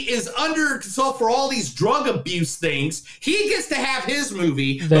literally is under control for all these drug abuse things, he gets to have his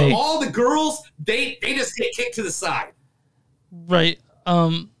movie. But all the girls, they just get kicked to the side. Right.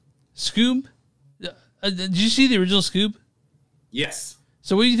 Scoob? Did you see the original Scoob? Yes.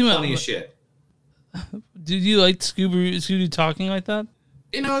 So what do you think Funny about as shit. Did you like Scooby talking like that?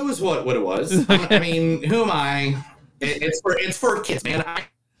 You know, it was what it was. I mean, who am I? It's for kids, man.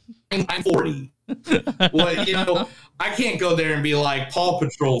 I'm 40. Well, you know, I can't go there and be like, Paw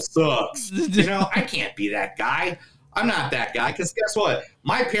Patrol sucks. You know, I can't be that guy. I'm not that guy. Because guess what?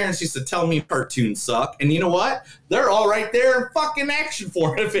 My parents used to tell me cartoons suck. And you know what? They're all right there in fucking action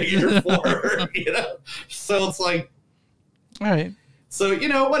figure form. You know? So it's like, all right. So, you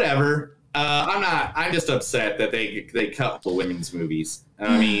know, whatever. I'm just upset that they cut the women's movies.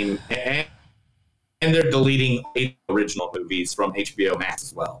 I mean, and they're deleting 8 original movies from HBO Max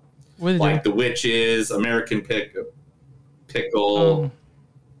as well. Like The Witches, American Pickle,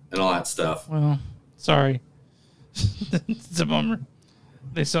 and all that stuff. Well, sorry. It's a bummer.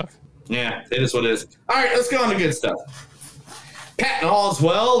 They suck. Yeah, it is what it is. All right, let's go on to good stuff. Patton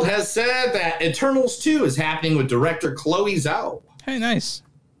Oswalt has said that Eternals 2 is happening with director Chloe Zhao. Hey, nice.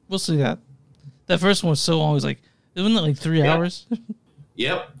 We'll see that. That first one was so long. It was like, wasn't it like 3 hours?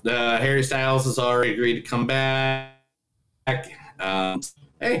 Yep. Harry Styles has already agreed to come back.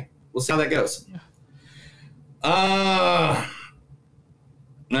 Hey, we'll see how that goes. All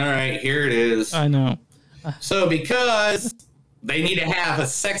right, here it is. I know. So because they need to have a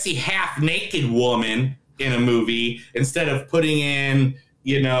sexy half-naked woman in a movie instead of putting in,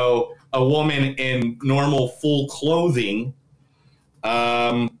 you know, a woman in normal full clothing,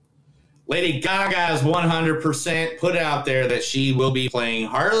 Lady Gaga has 100% put out there that she will be playing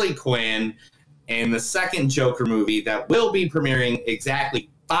Harley Quinn in the second Joker movie that will be premiering exactly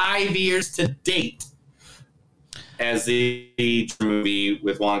 5 years to date as the movie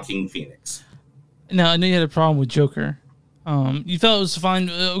with Joaquin Phoenix. Now, I know you had a problem with Joker. You felt it was a fine,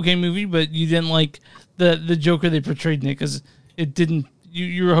 okay movie, but you didn't like the Joker they portrayed in it because it didn't.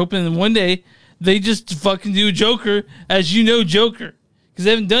 You were hoping that one day they just fucking do Joker as you know Joker because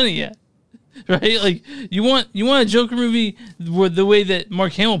they haven't done it yet, right? Like you want a Joker movie with the way that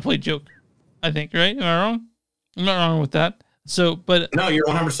Mark Hamill played Joker. I think, right? Am I wrong? I'm not wrong with that. So, but no, you're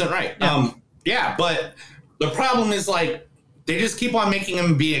 100% right. Yeah, but the problem is like. They just keep on making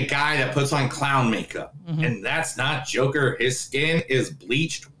him be a guy that puts on clown makeup. Mm-hmm. And that's not Joker. His skin is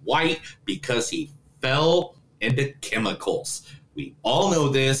bleached white because he fell into chemicals. We all know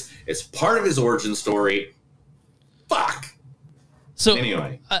this. It's part of his origin story. Fuck. So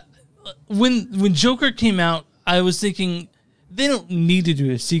anyway. When Joker came out, I was thinking they don't need to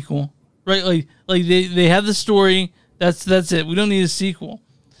do a sequel. Right? Like they have the story. That's it. We don't need a sequel.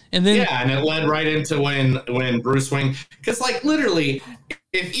 And then and it led right into when Bruce Wayne, because like literally,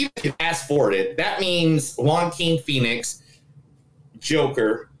 if you fast forward it, that means Joaquin Phoenix,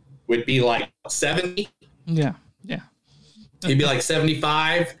 Joker, would be like 70. Yeah. He'd be like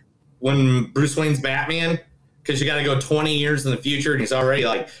 75 when Bruce Wayne's Batman, because you got to go 20 years in the future, and he's already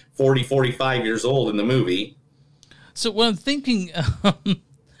like 40, 45 years old in the movie. So what I'm thinking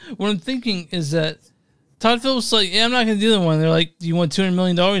is that. Todd Phillips like, yeah, I'm not going to do the one. They're like, do you want $200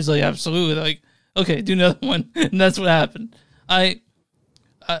 million? He's like, absolutely. They're like, okay, do another one. And that's what happened. I'm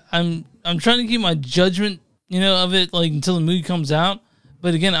trying to keep my judgment, of it like until the movie comes out.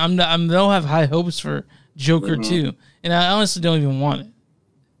 But again, I don't have high hopes for Joker 2. And I honestly don't even want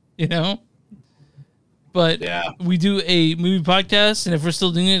it. But we do a movie podcast, and if we're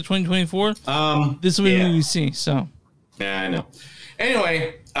still doing it in 2024, this will be the movie we see. So, yeah, I know.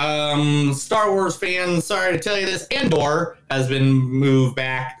 Anyway, Star Wars fans, sorry to tell you this, Andor has been moved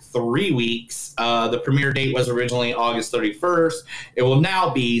back 3 weeks. The premiere date was originally August 31st. It will now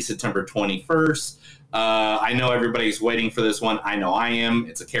be September 21st. I know everybody's waiting for this one. I know I am.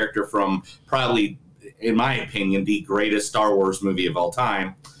 It's a character from probably, in my opinion, the greatest Star Wars movie of all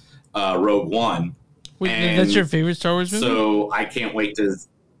time, Rogue One. Wait, that's your favorite Star Wars movie? So I can't wait to...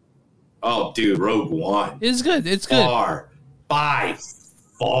 Oh, dude, Rogue One. It's good. It's good. By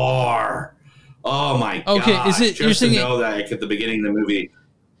far. Oh, my God. Okay, is it... Just to know that at the beginning of the movie...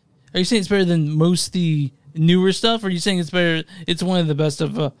 Are you saying it's better than most of the newer stuff, or are you saying it's better? It's one of the best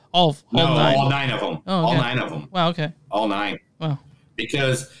of all nine? All 9 of them. Oh, okay. All 9 of them. Wow, okay. All 9. Wow.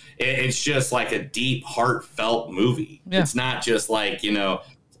 Because it's just like a deep, heartfelt movie. Yeah. It's not just like,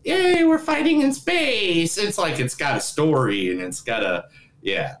 yay, we're fighting in space. It's like it's got a story and it's got a...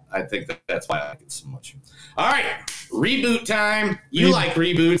 Yeah, I think that's why I like it so much. All right, reboot time. You like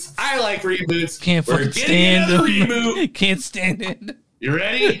reboots. I like reboots. Can't We're fucking getting stand another it. reboot. Can't stand it. You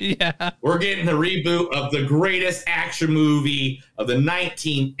ready? Yeah. We're getting the reboot of the greatest action movie of the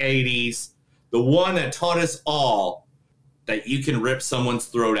 1980s. The one that taught us all that you can rip someone's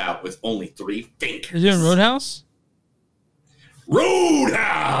throat out with only 3 fingers. Are you doing Roadhouse?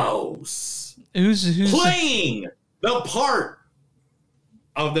 Roadhouse! Who's playing the part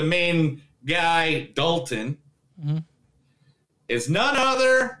of the main guy, Dalton, is none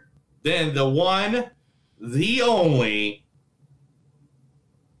other than the one, the only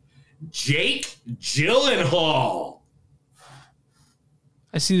Jake Gyllenhaal.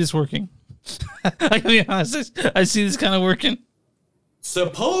 I see this working. I gotta be honest. I see this kind of working.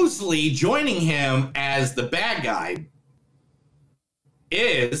 Supposedly joining him as the bad guy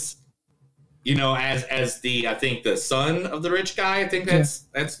is, as the, I think, the son of the rich guy. I think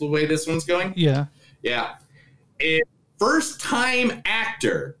that's the way this one's going. Yeah. Yeah. First time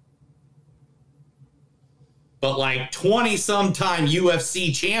actor, but like 20-some-time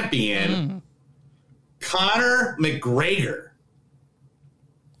UFC champion, Conor McGregor.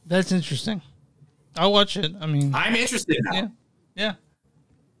 That's interesting. I'll watch it. I mean, I'm interested now. Yeah.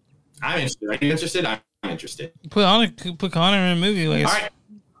 I'm interested. Are you interested? I'm interested. Put Conor in a movie. Like, all right.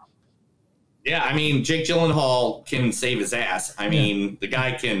 Yeah, I mean, Jake Gyllenhaal can save his ass. I mean, the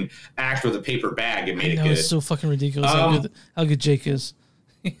guy can act with a paper bag and make it good. It's so fucking ridiculous how good Jake is.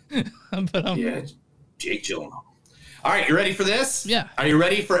 But yeah, Jake Gyllenhaal. All right, you ready for this? Yeah. Are you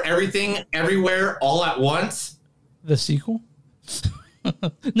ready for Everything, Everywhere, All at Once? The sequel?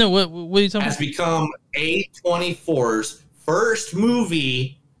 No, what are you talking about? Has become A24's first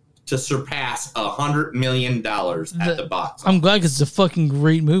movie to surpass $100 million at the box office. I'm glad because it's a fucking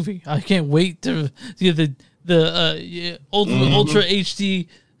great movie. I can't wait to get the Ultra HD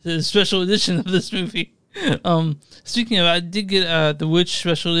special edition of this movie. Speaking of, I did get the Witch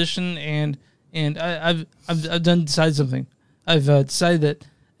special edition, and I've decided something. I've decided that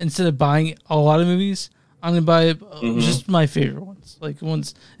instead of buying a lot of movies, I'm gonna buy just my favorite ones, like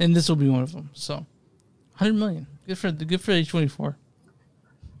ones, and this will be one of them. So, 100 million, good for A24.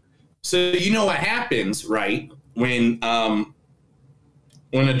 So you know what happens, right? When a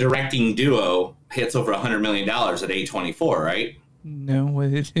directing duo hits over $100 million at A24, right? No, what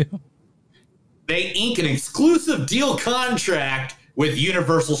do they do? They ink an exclusive deal contract with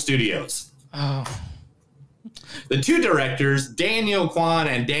Universal Studios. Oh. The 2 directors, Daniel Kwan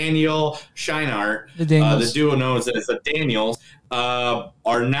and Daniel Scheinert, the duo known as the Daniels, are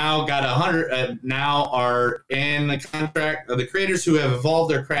now got 100. Now are in the contract. The creators who have evolved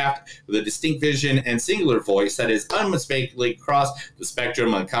their craft with a distinct vision and singular voice that is unmistakably across the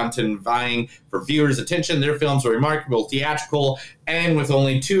spectrum of content vying for viewers' attention. Their films are remarkable, theatrical, and with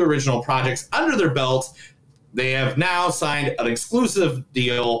only 2 original projects under their belts, they have now signed an exclusive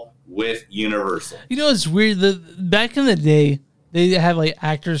deal with Universal. You know, it's weird. Back in the day, they have like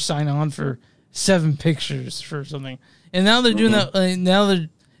actors sign on for 7 pictures for something, and now they're doing that.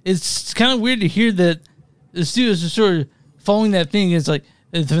 It's kind of weird to hear that the studios are sort of following that thing. It's like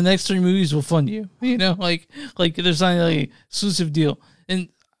the next 3 movies will fund you. You know, like they're signing like an exclusive deal. And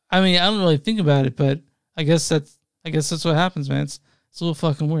I mean, I don't really think about it, but I guess that's what happens, man. It's a little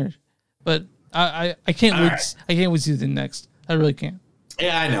fucking weird. But I can't wait. Right. I can't wait to see the next. I really can't.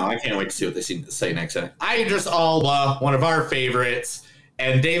 Yeah, I know. I can't wait to see what they say next time. Idris Elba, one of our favorites,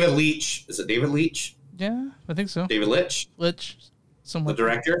 and David Leitch. Is it David Leitch? Yeah, I think so. David Leitch? Someone. The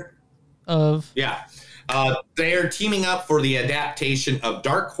director? Of? Yeah. They are teaming up for the adaptation of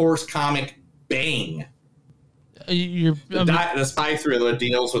Dark Horse comic Bang. The spy thriller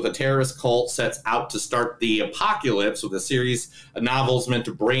deals with a terrorist cult sets out to start the apocalypse with a series of novels meant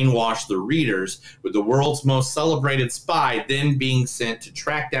to brainwash the readers, with the world's most celebrated spy then being sent to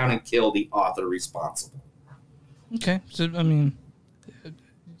track down and kill the author responsible. Okay, so I mean,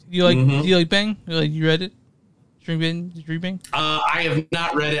 you like do you like Bang? You read it? Dream Bang? I have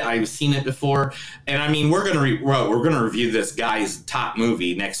not read it. I've seen it before, and I mean, we're gonna review this guy's top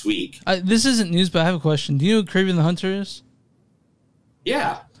movie next week. This isn't news, but I have a question. Do you know who Kraven the Hunter is?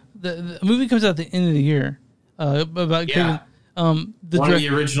 Yeah, the movie comes out at the end of the year about Kraven. One of the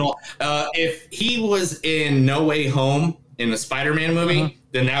original. If he was in No Way Home in the Spider-Man movie,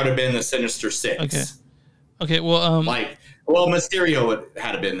 then that would have been the Sinister Six. Okay. Well, Mysterio would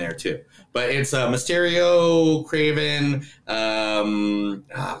had been there too, but it's Mysterio, Kraven,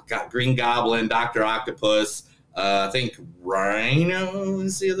 Green Goblin, Dr. Octopus. I think Rhino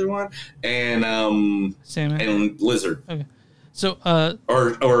is the other one, and and Lizard. Okay. So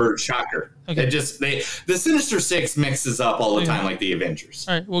or Shocker. Okay. The Sinister Six mixes up all the time like the Avengers.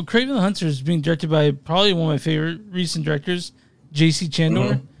 All right. Well, Kraven the Hunter is being directed by probably one of my favorite recent directors, J.C.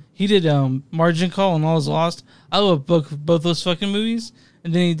 Chandor. He did Margin Call and All Is Lost. I love both those fucking movies.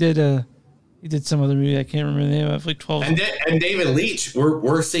 And then he did some other movie I can't remember the name of, like 12. And David Leitch,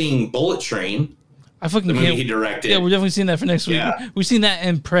 we're seeing Bullet Train. I fucking the movie can't. He directed. Yeah, we're definitely seeing that for next week. Yeah. We've seen that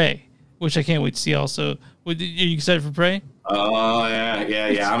and Prey, which I can't wait to see. Also, are you excited for Prey? Oh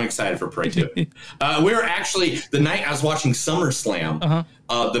yeah. I'm excited for Prey too. We were actually the night I was watching SummerSlam.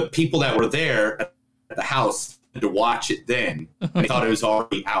 The people that were there at the house to watch it then. They thought it was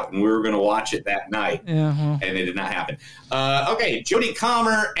already out, and we were going to watch it that night, and it did not happen. Okay, Jodie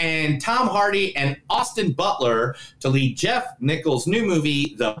Comer and Tom Hardy and Austin Butler to lead Jeff Nichols' new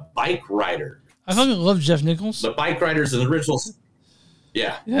movie, The Bike Rider. I fucking love Jeff Nichols. The Bike Riders is an original.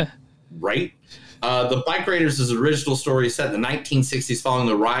 Yeah. Right? The Bike Raiders is an original story set in the 1960s following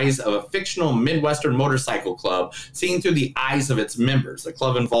the rise of a fictional Midwestern motorcycle club seen through the eyes of its members. The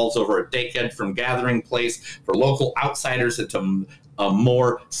club involves over a decade from gathering place for local outsiders into a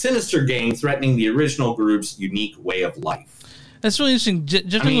more sinister gang threatening the original group's unique way of life. That's really interesting.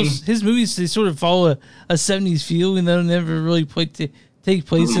 Jeff Nichols, his movies, they sort of follow a 70s feel, and they'll never really take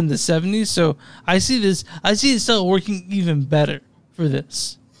place in the 70s. So I see it still working even better for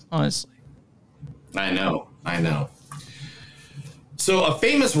this, honestly. I know. So a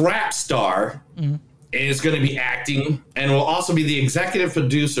famous rap star is going to be acting and will also be the executive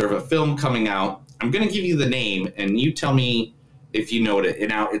producer of a film coming out. I'm going to give you the name, and you tell me if you know it.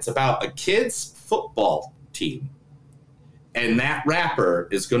 Now, it's about a kids' football team, and that rapper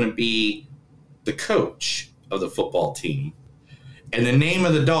is going to be the coach of the football team. And the name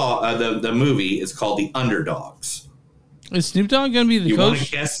of the movie is called The Underdogs. Is Snoop Dogg going to be the coach? You want to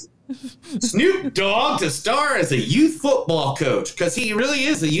guess? Snoop Dogg to star as a youth football coach, because he really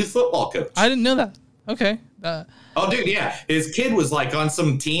is a youth football coach. I didn't know that. Okay. Oh, dude, yeah. His kid was like on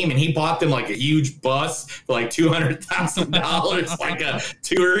some team, and he bought them like a huge bus for like $200,000, like a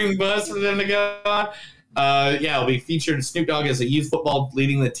touring bus for them to go on. It'll be featured Snoop Dogg as a youth football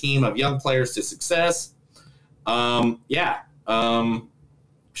leading the team of young players to success. Sure,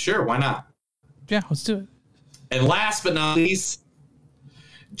 why not? Yeah, let's do it. And last but not least,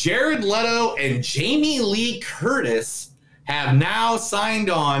 Jared Leto and Jamie Lee Curtis have now signed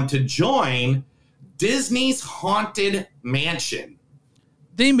on to join Disney's Haunted Mansion.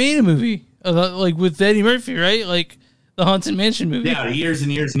 They made a movie like with Eddie Murphy, right? Like the Haunted Mansion movie. Yeah, years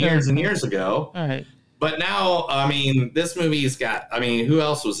and years and years and years ago. All right. But now, I mean, this movie's got, I mean, who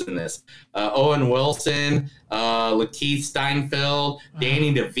else was in this? Owen Wilson, Lakeith Steinfeld,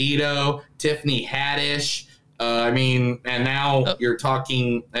 Danny DeVito, Tiffany Haddish. And now you're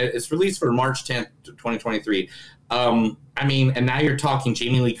talking, it's released for March 10th, 2023. And now you're talking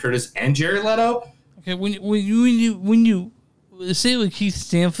Jamie Lee Curtis and Jared Leto. Okay, when you say Lakeith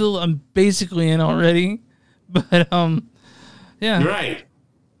Stanfield, I'm basically in already. But yeah, right.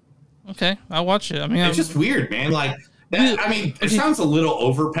 Okay, I'll watch it. I mean, it's just weird, man. Like that. It sounds a little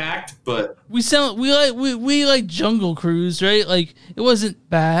overpacked, but we like Jungle Cruise, right? Like it wasn't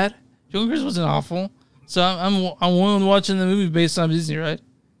bad. Jungle Cruise wasn't awful. So I'm willing to watch the movie based on Disney, right?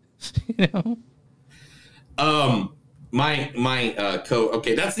 You know.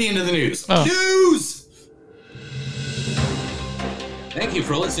 Okay, that's the end of the news. News. Thank you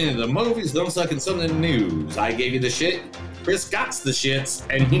for listening to the Movies Don't Suck and Something News. I gave you the shit. Chris got the shits,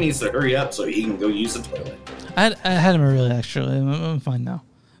 and he needs to hurry up so he can go use the toilet. I had him early, actually. I'm fine now.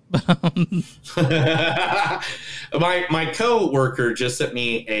 My co-worker just sent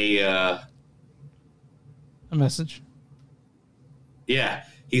me a message. Yeah,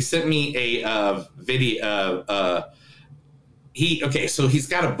 He sent me a video. So he's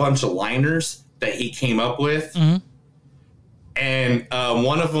got a bunch of liners that he came up with. Mm-hmm. And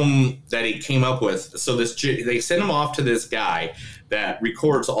one of them that he came up with, so they sent him off to this guy that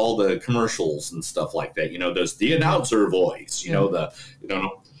records all the commercials and stuff like that. Does the announcer voice,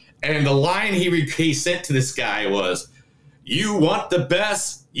 and the line he sent to this guy was, "You want the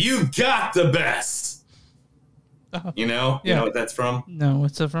best? You got the best." You know what that's from? No,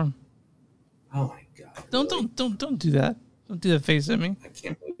 what's that from? Oh my God! Don't do that. Don't do that face at me. I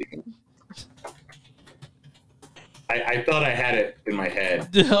can't believe it. I thought I had it in my head.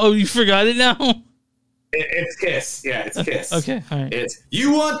 Oh, you forgot it now? It's Kiss. Yeah, it's Kiss. Okay, all right. It's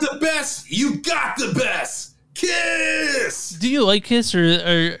 "You want the best? You got the best. Kiss." Do you like Kiss,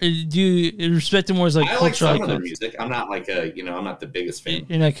 or do you respect it more as like I like some of their music. I'm not like I'm not the biggest fan.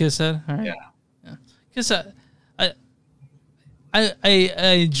 You're not Kiss head? All right. Yeah. Kiss, I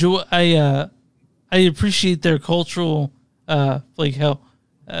enjoy. I appreciate their cultural, like how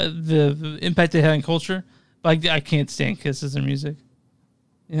the impact they had on culture. But I can't stand Kiss as their music.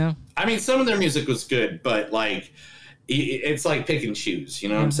 I mean, some of their music was good, but like, it's like pick and choose. You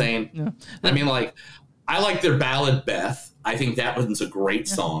know what I'm saying? Yeah. I mean, like, I like their ballad "Beth." I think that one's a great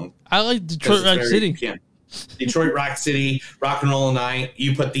song. I like Detroit Rock City. Detroit Rock City, Rock and Roll Night.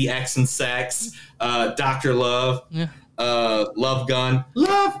 You put the X in sex. Dr. Love. Yeah. Love Gun.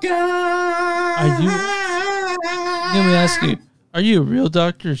 Love Gun. Let me ask you: are you a real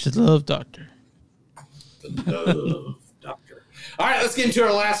doctor or just a love doctor? Love Doctor. All right, let's get into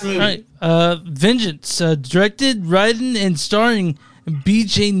our last movie. All right, Vengeance, directed, written, and starring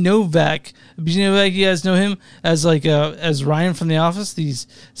B.J. Novak. B.J. Novak, you guys know him as as Ryan from The Office, the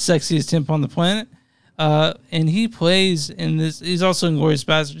sexiest pimp on the planet. And he plays in this. He's also in Glorious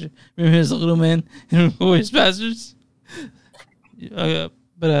Bastards. Remember him as a little man in Glorious Bastards? B.J.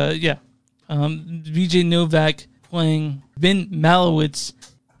 Novak playing Ben Malowitz.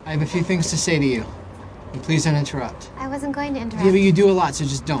 I have a few things to say to you. And please don't interrupt. I wasn't going to interrupt. Yeah, but you do a lot, so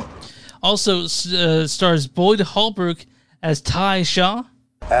just don't. Also stars Boyd Holbrook as Ty Shaw.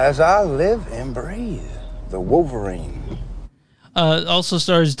 As I live and breathe, the Wolverine. Also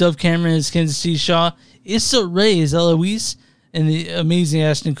stars Dove Cameron as Kansas City Shaw, Issa Rae as Eloise, and the amazing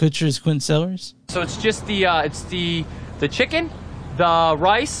Ashton Kutcher as Quentin Sellers. So it's just the chicken, the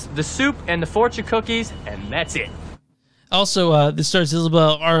rice, the soup, and the fortune cookies, and that's it. Also, this stars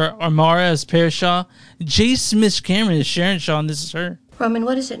Isabel Armara as Paris Shaw, J. Smith Cameron as Sharon Shaw, and this is her. Roman,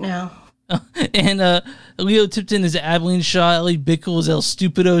 what is it now? And Leo Tipton is Abilene Shaw, Ellie Bickle is El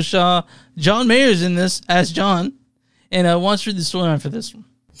Stupido Shaw, John Mayer's in this as John, and wants to read the storyline for this one.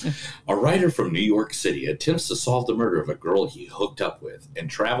 A writer from New York City attempts to solve the murder of a girl he hooked up with and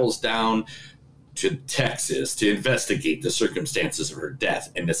travels down to Texas to investigate the circumstances of her death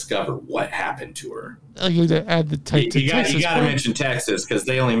and discover what happened to her. I like to add the type You got to mention Texas because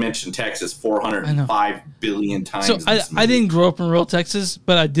they only mentioned Texas 405 billion times. So I didn't grow up in rural Texas,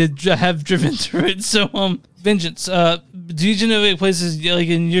 but I did have driven through it. So Vengeance. DJ Novak plays like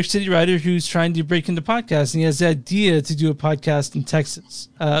a New York City writer who's trying to break into podcasts, and he has the idea to do a podcast in Texas.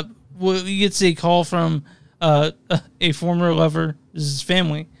 He gets a call from a former lover. This is his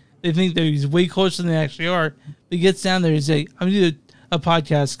family. They think that he's way closer than they actually are. But he gets down there and say, "I'm going to do a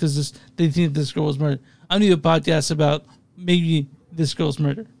podcast because they think this girl was murdered. I'm going to do a podcast about maybe this girl's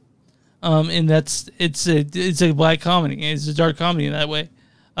murder." And it's a black comedy. It's a dark comedy in that way.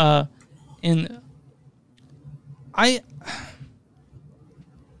 And I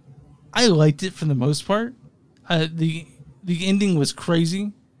liked it for the most part. The ending was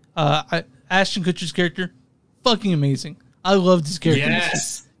crazy. Ashton Kutcher's character, fucking amazing. I loved his character.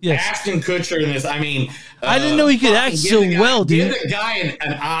 Yes. Ashton Kutcher in this. I mean, I didn't know he could act so well, dude. Give the guy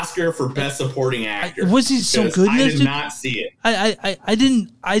an Oscar for Best Supporting Actor. Was he so good in this? I did not see it. I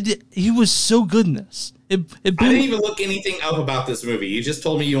didn't. He was so good in this. I didn't even look anything up about this movie. You just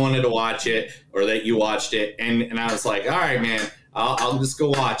told me you wanted to watch it or that you watched it, and I was like, all right, man, I'll just go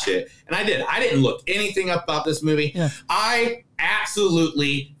watch it. And I did. I didn't look anything up about this movie. Yeah. I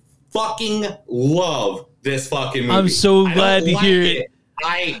absolutely fucking love this fucking movie. I'm so glad to hear it.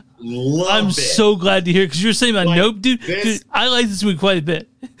 I love it. I'm so glad to hear it because you were saying about Nope, dude. Dude, I like this movie quite a bit.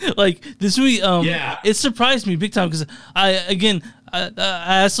 Like this movie, it surprised me big time because I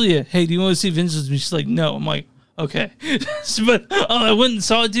asked Leah, "Hey, do you want to see Vengeance?" She's like, "No." I'm like, "Okay," but I went and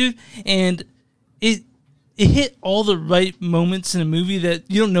saw it, dude, and it hit all the right moments in a movie that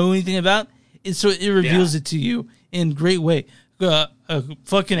you don't know anything about, and so it reveals it to you in a great way.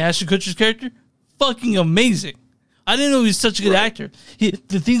 Fucking Ashton Kutcher's character, fucking amazing. I didn't know he was such a good actor.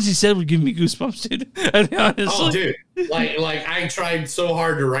 The things he said would give me goosebumps, dude. I mean, honestly. Oh, dude. Like I tried so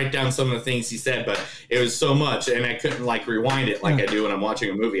hard to write down some of the things he said, but it was so much, and I couldn't like rewind it like I do when I'm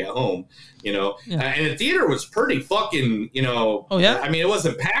watching a movie at home, you know. And the theater was pretty fucking, you know. Oh yeah. I mean, it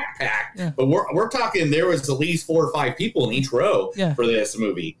wasn't packed, but we're talking there was at least 4 or 5 people in each row for this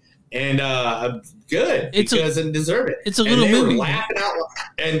movie, and good because it deserved it. It's a little movie. Were laughing out loud.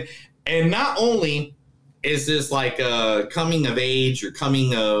 And not only is this like a coming of age or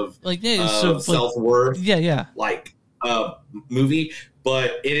coming of like self-worth, like movie,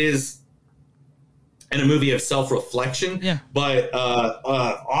 but it is in a movie of self-reflection. But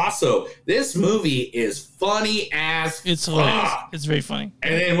also this movie is funny as it's hilarious. It's very funny.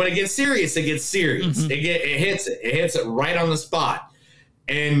 And then when it gets serious, it gets serious. It hits it right on the spot.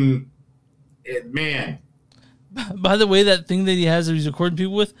 And man. By the way, that thing that he has that he's recording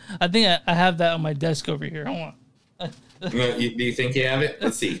people with, I think I have that on my desk over here. Hold on. Do you think you have it?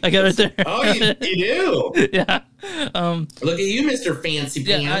 Let's see. I got it right there. Oh, you do? Yeah. Look at you, Mr. Fancy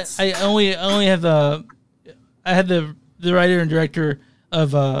Pants. I only have I had the writer and director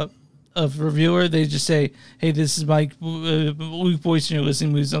of Reviewer. They just say, "Hey, this is my Luke Boyce, and you're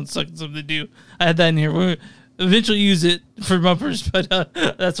listening to movies on Something to Do." I had that in here. We'll eventually use it for bumpers, but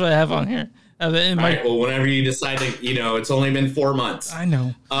that's what I have on here. All right, well, whenever you decide to, you know, it's only been 4 months. I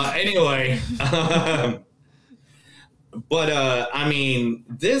know. Anyway, but I mean,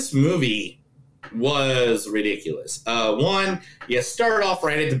 this movie was ridiculous. One, you start off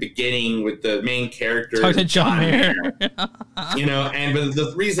right at the beginning with the main character, talking to John Mayer. You know, and but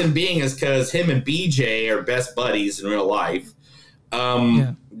the reason being is because him and BJ are best buddies in real life.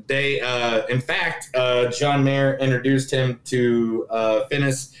 They, in fact, John Mayer introduced him to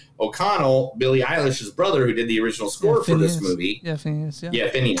Finis O'Connell, Billie Eilish's brother, who did the original score for this movie. Yeah, Phineas. Yeah,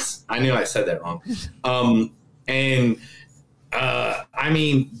 Phineas. I knew I said that wrong. I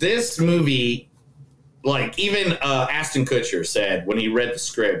mean, this movie, like, even Ashton Kutcher said when he read the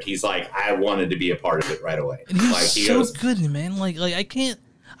script, he's like, I wanted to be a part of it right away. And he was good, man. Like I can't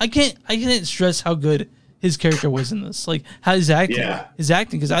stress how good his character was in this. Like how his acting,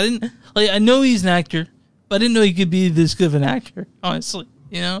 because I didn't I know he's an actor, but I didn't know he could be this good of an actor. Honestly,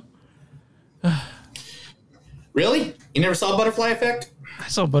 you know. Really? You never saw Butterfly Effect? I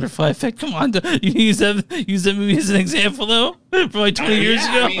saw Butterfly Effect. Come on, you use that movie as an example though, from like 20 years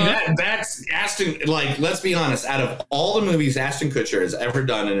ago. I mean, that's Ashton. Like, let's be honest. Out of all the movies Ashton Kutcher has ever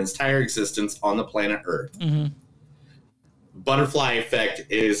done in his entire existence on the planet Earth, Butterfly Effect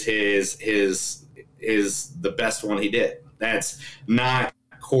is the best one he did. That's not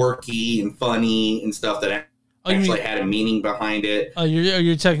quirky and funny and stuff that actually had a meaning behind it. Oh,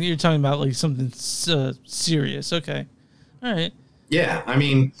 you're talking about like something serious. Okay, all right. Yeah, I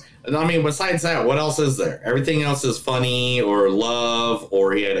mean, besides that, what else is there? Everything else is funny or love,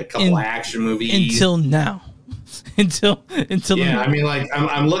 or he had a couple action movies until now. until yeah, I mean, like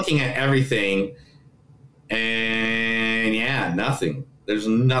I'm looking at everything, and yeah, nothing. There's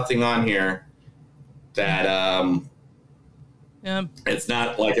nothing on here that it's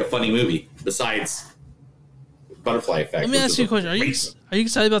not like a funny movie besides Butterfly Effect. Let me ask you a question: Are you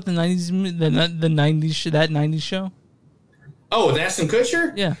excited about the '90s show? Oh, with Ashton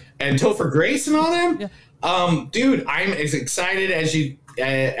Kutcher? Yeah. And Topher Grace and all them? Yeah. Dude, I'm as excited as you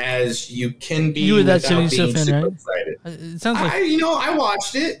can be. You were that without 70s show being fan, super right? excited. It sounds like I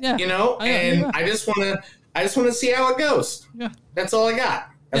watched it. Yeah. You know, I just want to see how it goes. Yeah. That's all I got.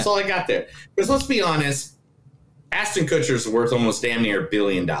 That's all I got there. Because let's be honest, Ashton Kutcher's worth almost damn near $1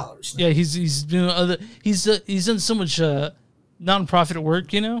 billion. Yeah, he's doing he's done so much nonprofit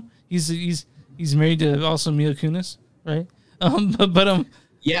work. You know, he's married to also Mila Kunis, right?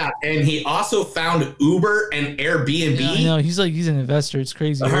 Yeah, and he also found Uber and Airbnb. Yeah, I know, he's an investor. It's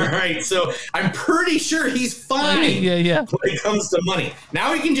crazy. All right, so I'm pretty sure he's fine. Yeah. When it comes to money,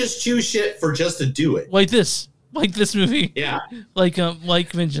 now he can just choose shit for just to do it. Like this movie. Yeah. Like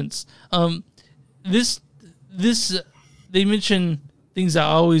Vengeance. This they mention things I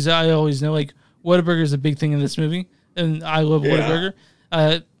always know. Like Whataburger is a big thing in this movie, and I love Whataburger.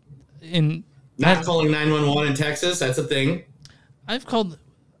 Not calling 911 in Texas, that's a thing. I've gotten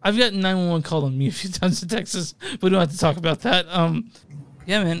 911 called on me a few times in Texas, but we don't have to talk about that.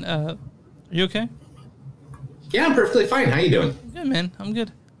 Yeah, man. Are you okay? Yeah, I'm perfectly fine. How you doing? Yeah, man. I'm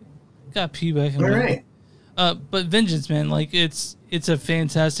good. Got pee back. All right. But Vengeance, man, like it's a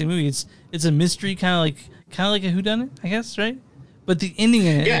fantastic movie. It's a mystery, kind of like a whodunit, I guess, right? but the ending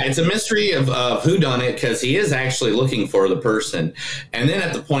in it. Yeah, it's a mystery of whodunit because he is actually looking for the person, and then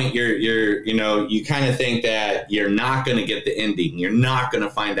at the point you kind of think that you're not going to get the ending. You're not going to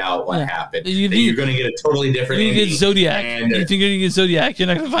find out what happened. You're going to get a totally different ending. You get Zodiac. You think you're going to get Zodiac. You're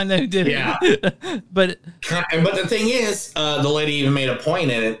not going to find out who did it. Yeah. but the thing is, the lady even made a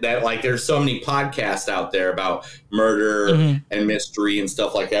point in it that like there's so many podcasts out there about murder and mystery and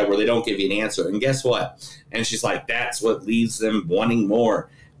stuff like that where they don't give you an answer. And guess what? And she's like, that's what leaves them wanting more.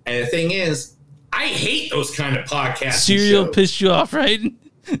 And the thing is, I hate those kind of podcasts. Serial pissed you off, right?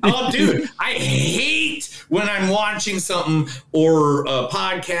 Oh, dude, I hate when I'm watching something or a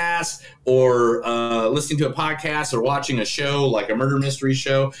podcast or listening to a podcast or watching a show like a murder mystery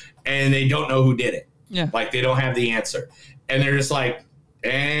show and they don't know who did it. Yeah. Like they don't have the answer. And they're just like,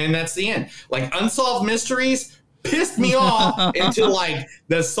 and that's the end. Like Unsolved Mysteries pissed me off until like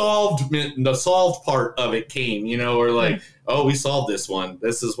the solved part of it came, or like, oh, we solved this one.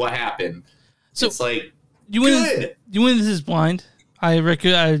 This is what happened. So it's like, you went into this blind. I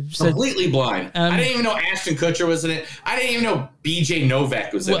said completely blind. I didn't even know Ashton Kutcher was in it. I didn't even know BJ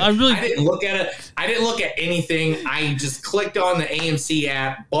Novak was in it. I didn't look at it. I didn't look at anything. I just clicked on the AMC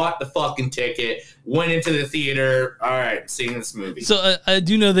app, bought the fucking ticket, went into the theater. All right, seeing this movie. So I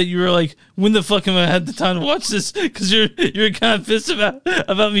do know that you were like, when the fuck am I had the time to watch this? Because you're kind of pissed about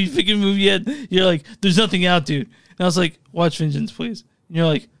me picking a movie yet. You're like, there's nothing out, dude. And I was like, watch Vengeance, please. And you're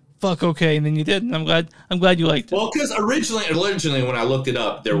like, fuck, okay, and then you did, and I'm glad you liked it. Well, because originally when I looked it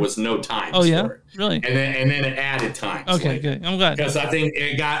up, there was no times. Oh yeah, for it. Really? And then it added times. Okay, good. I'm glad because I think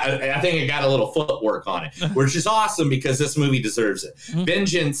it got a little footwork on it, which is awesome because this movie deserves it.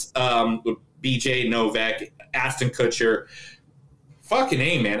 Vengeance, with BJ Novak, Ashton Kutcher, fucking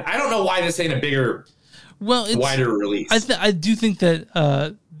A, man. I don't know why this ain't a bigger, wider release. I do think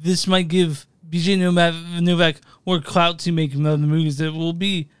that this might give BJ Novak more clout to make other movies that will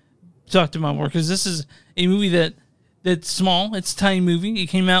be talked about more, because this is a movie that's small. It's a tiny movie. It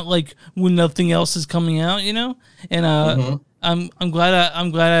came out like when nothing else is coming out, And I'm glad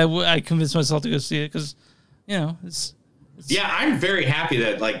I convinced myself to go see it because, it's. Yeah, I'm very happy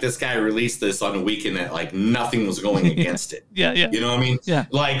that like this guy released this on a weekend that like nothing was going against it. Yeah. You know what I mean? Yeah.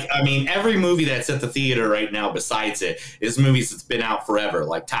 Like, I mean, every movie that's at the theater right now besides it is movies that's been out forever,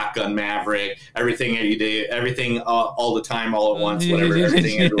 like Top Gun Maverick, Everything Everything All the Time, All at Once, whatever,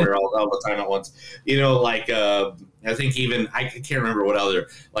 Everything Everywhere All the Time at Once. I think even, I can't remember what other,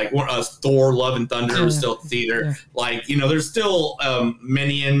 like Thor, Love and Thunder was still at the theater. Yeah. Like, there's still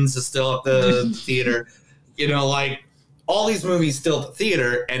Minions is still at the theater. All these movies still at the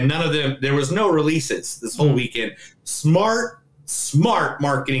theater, and none of them, there was no releases this whole weekend. Smart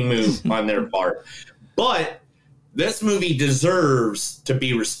marketing move on their part. But this movie deserves to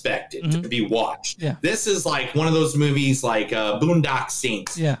be respected, to be watched. Yeah. This is like one of those movies like Boondock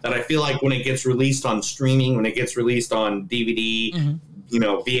Saints that I feel like when it gets released on streaming, when it gets released on DVD,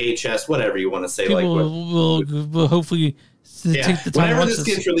 VHS, whatever you want to say. People will hopefully take the time. Whenever this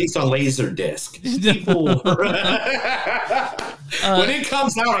gets released on Laserdisc, people when it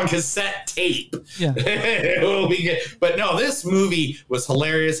comes out on cassette tape, it will be good. But no, this movie was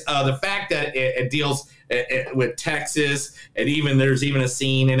hilarious. The fact that it deals with Texas, and there's even a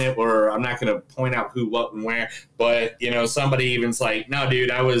scene in it where I'm not going to point out who, what, and where, but somebody even's like, "No,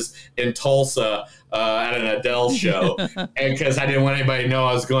 dude, I was in Tulsa at an Adele show, and because I didn't want anybody to know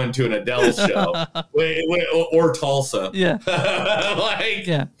I was going to an Adele show or Tulsa." Yeah,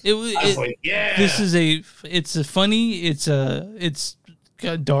 This is it's a funny, it's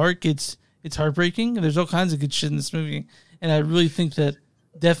dark, it's heartbreaking. There's all kinds of good shit in this movie, and I really think that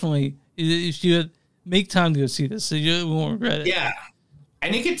definitely if you make time to go see this, so you won't regret it. Yeah.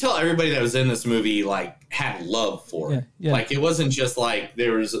 And you could tell everybody that was in this movie had love for it. Yeah. Like it wasn't just like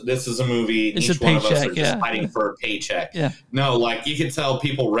this is a movie, it's each a one of us paycheck, are just fighting for a paycheck. Yeah. No, like you could tell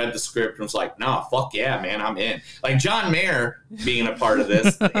people read the script and was like, "Nah, fuck yeah, man, I'm in." Like John Mayer being a part of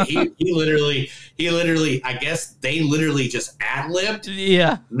this, he literally, I guess they literally just ad-libbed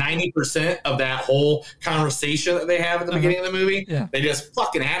 90% of that whole conversation that they have at the beginning of the movie. Yeah. They just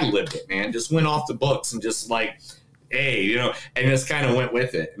fucking ad-libbed it, man. Just went off the books and just like, hey, and just kind of went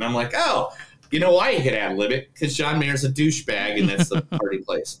with it. And I'm like, oh, you know why you could ad-lib it? Because John Mayer's a douchebag, and that's the party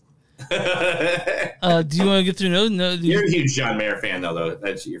place. Do you want to get through? No. You're a huge John Mayer fan, though.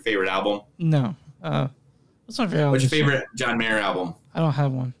 That's your favorite album? No. What's my favorite album? What's your favorite John Mayer album? I don't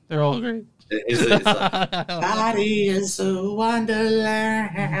have one. They're all great. Is it? Body is a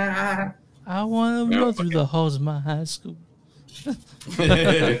wonderland. I want to run through the halls of my high school. All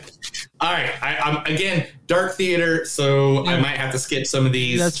right, I'm again dark theater, so I might have to skip some of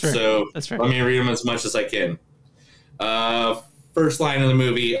these. That's fair. So that's fair. Let me read them as much as I can. first line of the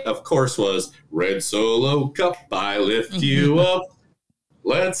movie, of course, was Red Solo Cup, I lift you up.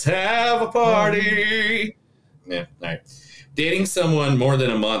 Let's have a party. Yeah, all right. Dating someone more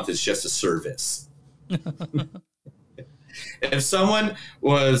than a month is just a service. If someone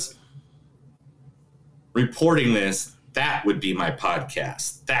was reporting this, that would be my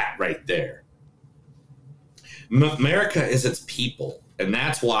podcast. That right there. America is its people, and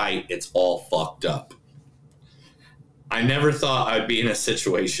that's why it's all fucked up. I never thought I'd be in a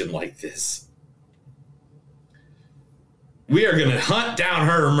situation like this. We are going to hunt down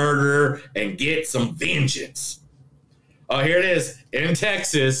her murderer and get some vengeance. Oh, here it is. In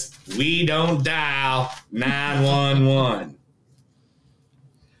Texas, we don't dial 911.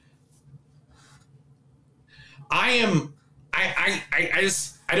 I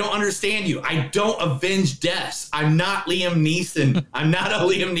don't understand you. I don't avenge deaths. I'm not Liam Neeson. I'm not a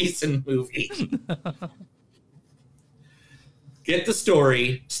Liam Neeson movie. Get the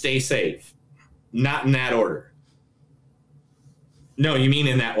story, stay safe. Not in that order. No, you mean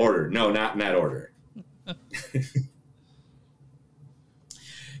in that order. No, not in that order.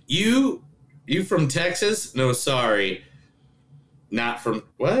 You from Texas? No, sorry. Not from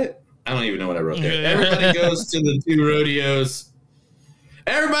what? I don't even know what I wrote there. Everybody goes to the 2 rodeos.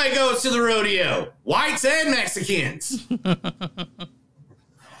 Everybody goes to the rodeo. Whites and Mexicans.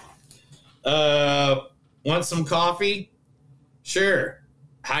 Want some coffee? Sure.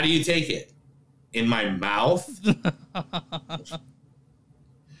 How do you take it? In my mouth?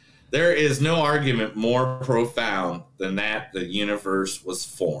 There is no argument more profound than that the universe was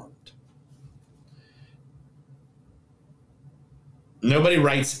formed. Nobody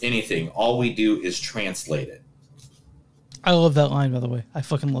writes anything. All we do is translate it. I love that line, by the way. I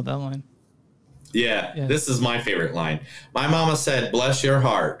fucking love that line. Yeah, this is my favorite line. My mama said, bless your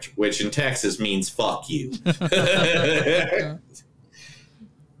heart, which in Texas means fuck you.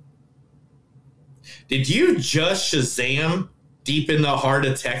 Did you just Shazam deep in the heart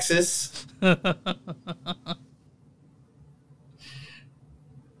of Texas?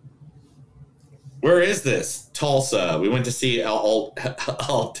 Where is this? Tulsa. We went to see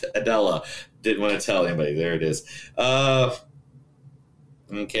Adela. Didn't want to tell anybody. There it is.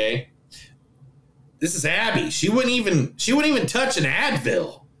 Okay. This is Abby. She wouldn't even touch an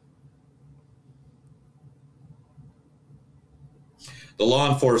Advil. The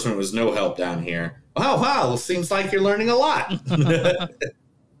law enforcement was no help down here. Oh, wow. Seems like you're learning a lot.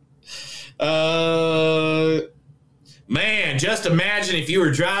 Man, just imagine if you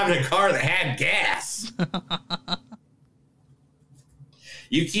were driving a car that had gas.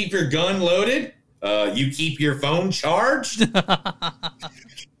 You keep your gun loaded? You keep your phone charged?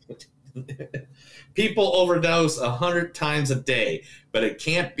 People overdose 100 times a day, but it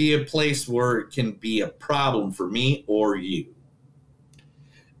can't be a place where it can be a problem for me or you.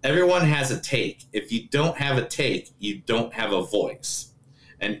 Everyone has a take. If you don't have a take, you don't have a voice.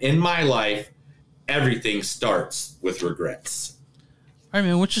 And in my life, everything starts with regrets. All right,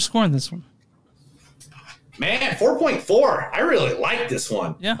 man, what's your score on this one? Man, 4.4. I really like this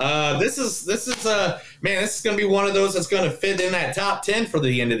one. Yeah. This is going to be one of those that's going to fit in that top 10 for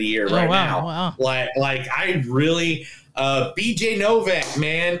the end of the year now. Wow. Like I really, BJ Novak,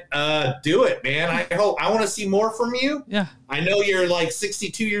 man, do it, man. I want to see more from you. Yeah. I know you're like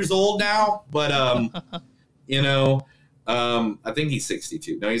 62 years old now, but I think he's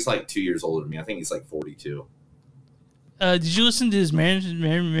 62. No, he's like 2 years older than me. I think he's like 42. Did you listen to his Marin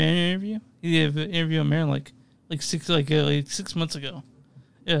interview? He did an interview on Marin like 6 months ago.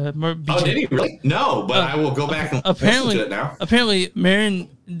 Did he really? No, but I will go back and listen to it now. Apparently, Marin,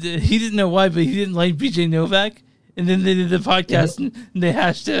 he didn't know why, but he didn't like BJ Novak. And then they did the podcast and they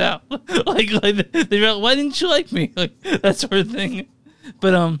hashed it out. like they were like, why didn't you like me? Like that sort of thing.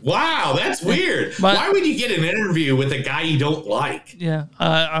 But wow, that's weird. Why would you get an interview with a guy you don't like? Yeah,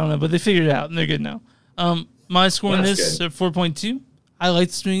 I don't know, but they figured it out and they're good now. My score on this 4.2. I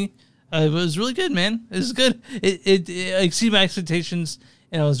liked this movie. It was really good, man. It was good. It exceeded my expectations,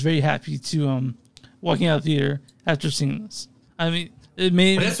 and I was very happy to walking out of the theater after seeing this. I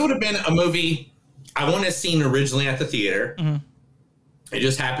mean, this would have been a movie I wanted to see originally at the theater. Mm-hmm. It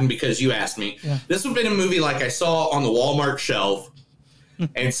just happened because you asked me. Yeah. This would have been a movie like I saw on the Walmart shelf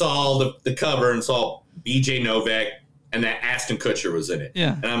and saw the cover and saw BJ Novak and that Ashton Kutcher was in it.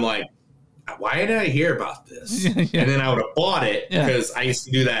 Yeah. And I'm like, why did I hear about this? Yeah. And then I would have bought it because I used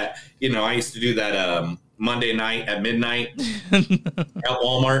to do that. Monday night at midnight at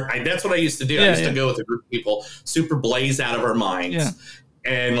Walmart. That's what I used to do. I used to go with a group of people, super blazed out of our minds. Yeah.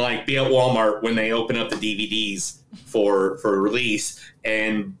 and like be at Walmart when they open up the DVDs for release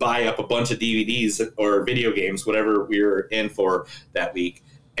and buy up a bunch of DVDs or video games, whatever we were in for that week,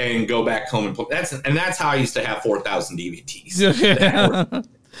 and go back home and play. That's how I used to have 4,000 DVDs.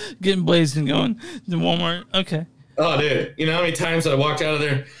 Getting blazed and going to Walmart. Okay. Oh, dude. You know how many times I walked out of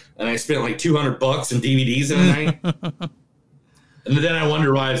there and I spent like $200 in DVDs in a night? And then I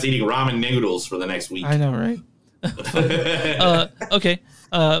wonder why I was eating ramen noodles for the next week. I know, right? Okay.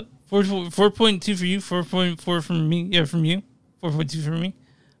 4.2 for you, 4.4 from me. Yeah, from you. 4.2 for me.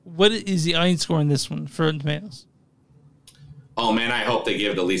 What is the audience score on this one for Rotten Tomatoes? Oh, man, I hope they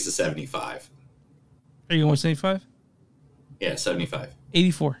give it at least a 75. Are you going with 75? Yeah, 75.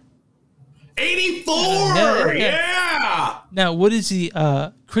 84. 84! Yeah! Now, what is the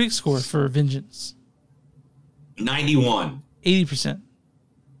critic score for Vengeance? 91. 80%.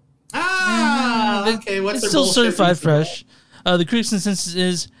 Okay. What's it's their still bullshit certified reason? fresh. The critics' consensus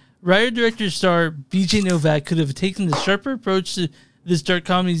is writer-director-star B.J. Novak could have taken the sharper approach to this dark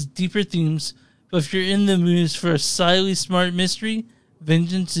comedy's deeper themes, but if you're in the mood for a slyly smart mystery,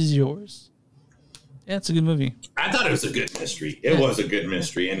 Vengeance is yours. Yeah, it's a good movie. I thought it was a good mystery. It was a good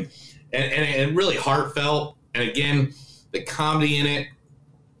mystery, and really heartfelt. And again, the comedy in it,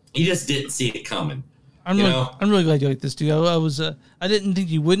 you just didn't see it coming. I'm really glad you like this, dude. I didn't think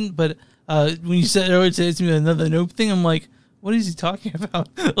you wouldn't, but when you said earlier today to me another Nope thing, I'm like, what is he talking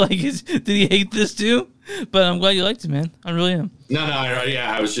about? Did he hate this too? But I'm glad you liked it, man. I really am. No,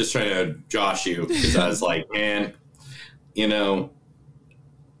 I was just trying to josh you because I was like, man, for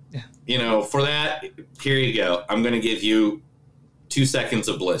that, here you go. I'm going to give you 2 seconds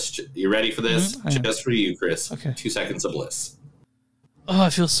of bliss. You ready for this? Mm-hmm. Just for you, Chris. Okay. 2 seconds of bliss. Oh,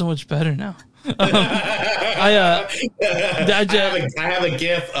 I feel so much better now. I have a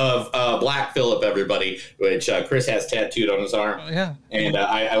gif of Black Phillip, everybody, which Chris has tattooed on his arm. Yeah. And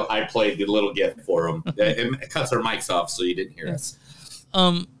I played the little gif for him. It cuts our mics off so you didn't hear us.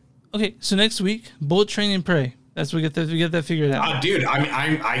 Okay, so next week, Bullet Train and Prey. That's we get that figured out. Dude,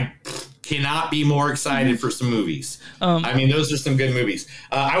 I cannot be more excited for some movies. Those are some good movies.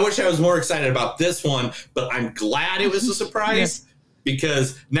 I wish I was more excited about this one, but I'm glad it was a surprise. Yeah.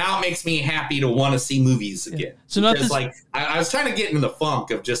 Because now it makes me happy to want to see movies again. Yeah. So not because, I was trying to get into the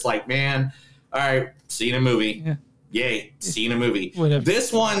funk of just like, man, all right, seeing a movie. Yeah. Yay, seeing a movie. Whatever.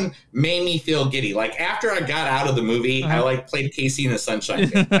 This one made me feel giddy. Like, after I got out of the movie, I played Casey and the Sunshine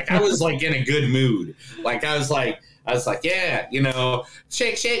Band. Like, I was like in a good mood. Like, I was like, yeah,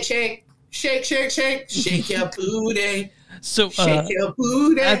 shake, shake, shake, shake, shake, shake, shake your booty. So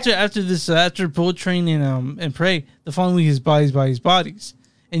after Bullet Train and Prey, the following week is Bodies,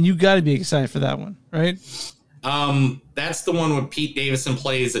 and you got to be excited for that one, right? That's the one where Pete Davidson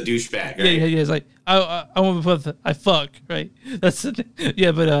plays a douchebag, right? Yeah. It's like I want to put I fuck, right? That's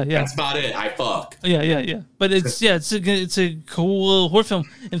yeah. That's about it. I fuck. Yeah. But it's a cool little horror film.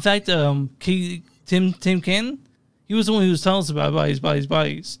 In fact, Tim Cannon, he was the one who was telling us about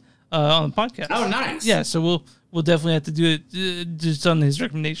Bodies on the podcast. Oh, nice. Yeah, so we'll definitely have to do it just on his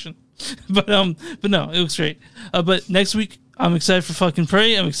recommendation. But no, it looks great. But next week, I'm excited for fucking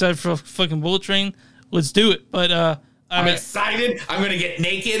Prey. I'm excited for fucking Bullet Train. Let's do it. But I'm excited. I'm gonna get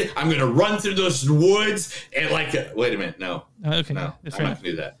naked. I'm gonna run through those woods and wait a minute, no. Okay, no, I'm not gonna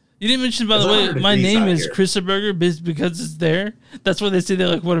do that. You didn't mention, by the way, my name is Chrisaburger because it's there. That's why they say they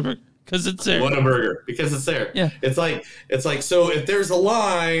like Whataburger. Because it's there. Whataburger, because it's there. Yeah. It's like so if there's a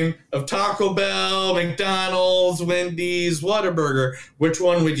line of Taco Bell, McDonald's, Wendy's, Whataburger, which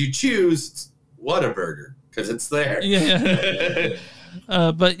one would you choose? It's Whataburger, because it's there. Yeah.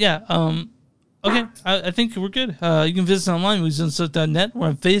 But yeah, okay, I think we're good. You can visit us online, moviesonstuff.net. We're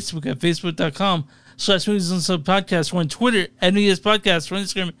on Facebook at facebook.com/moviesonstuff podcast. We're on Twitter at NDS Podcast. We're on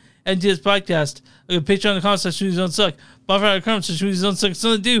Instagram at NDS Podcast. Patreon.com/moviesonsuck. Bonfire.com/moviesonsuck.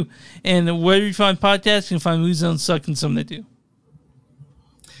 Something to do. And wherever you find podcasts, you can find Movies Don't Suck and Something to Do.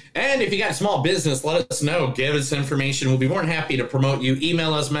 And if you got a small business, let us know. Give us information. We'll be more than happy to promote you.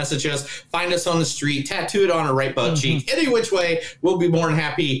 Email us, message us, find us on the street, tattoo it on our right butt cheek. Any which way, we'll be more than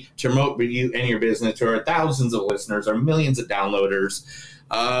happy to promote you and your business to our thousands of listeners, our millions of downloaders.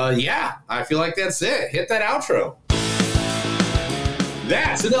 Yeah, I feel like that's it. Hit that outro.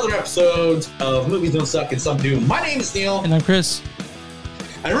 That's another episode of Movies Don't Suck and Some Do. My name is Neil. And I'm Chris.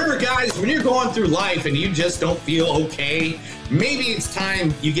 And remember, guys, when you're going through life and you just don't feel okay, maybe it's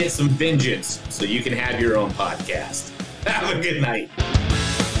time you get some vengeance so you can have your own podcast. Have a good night.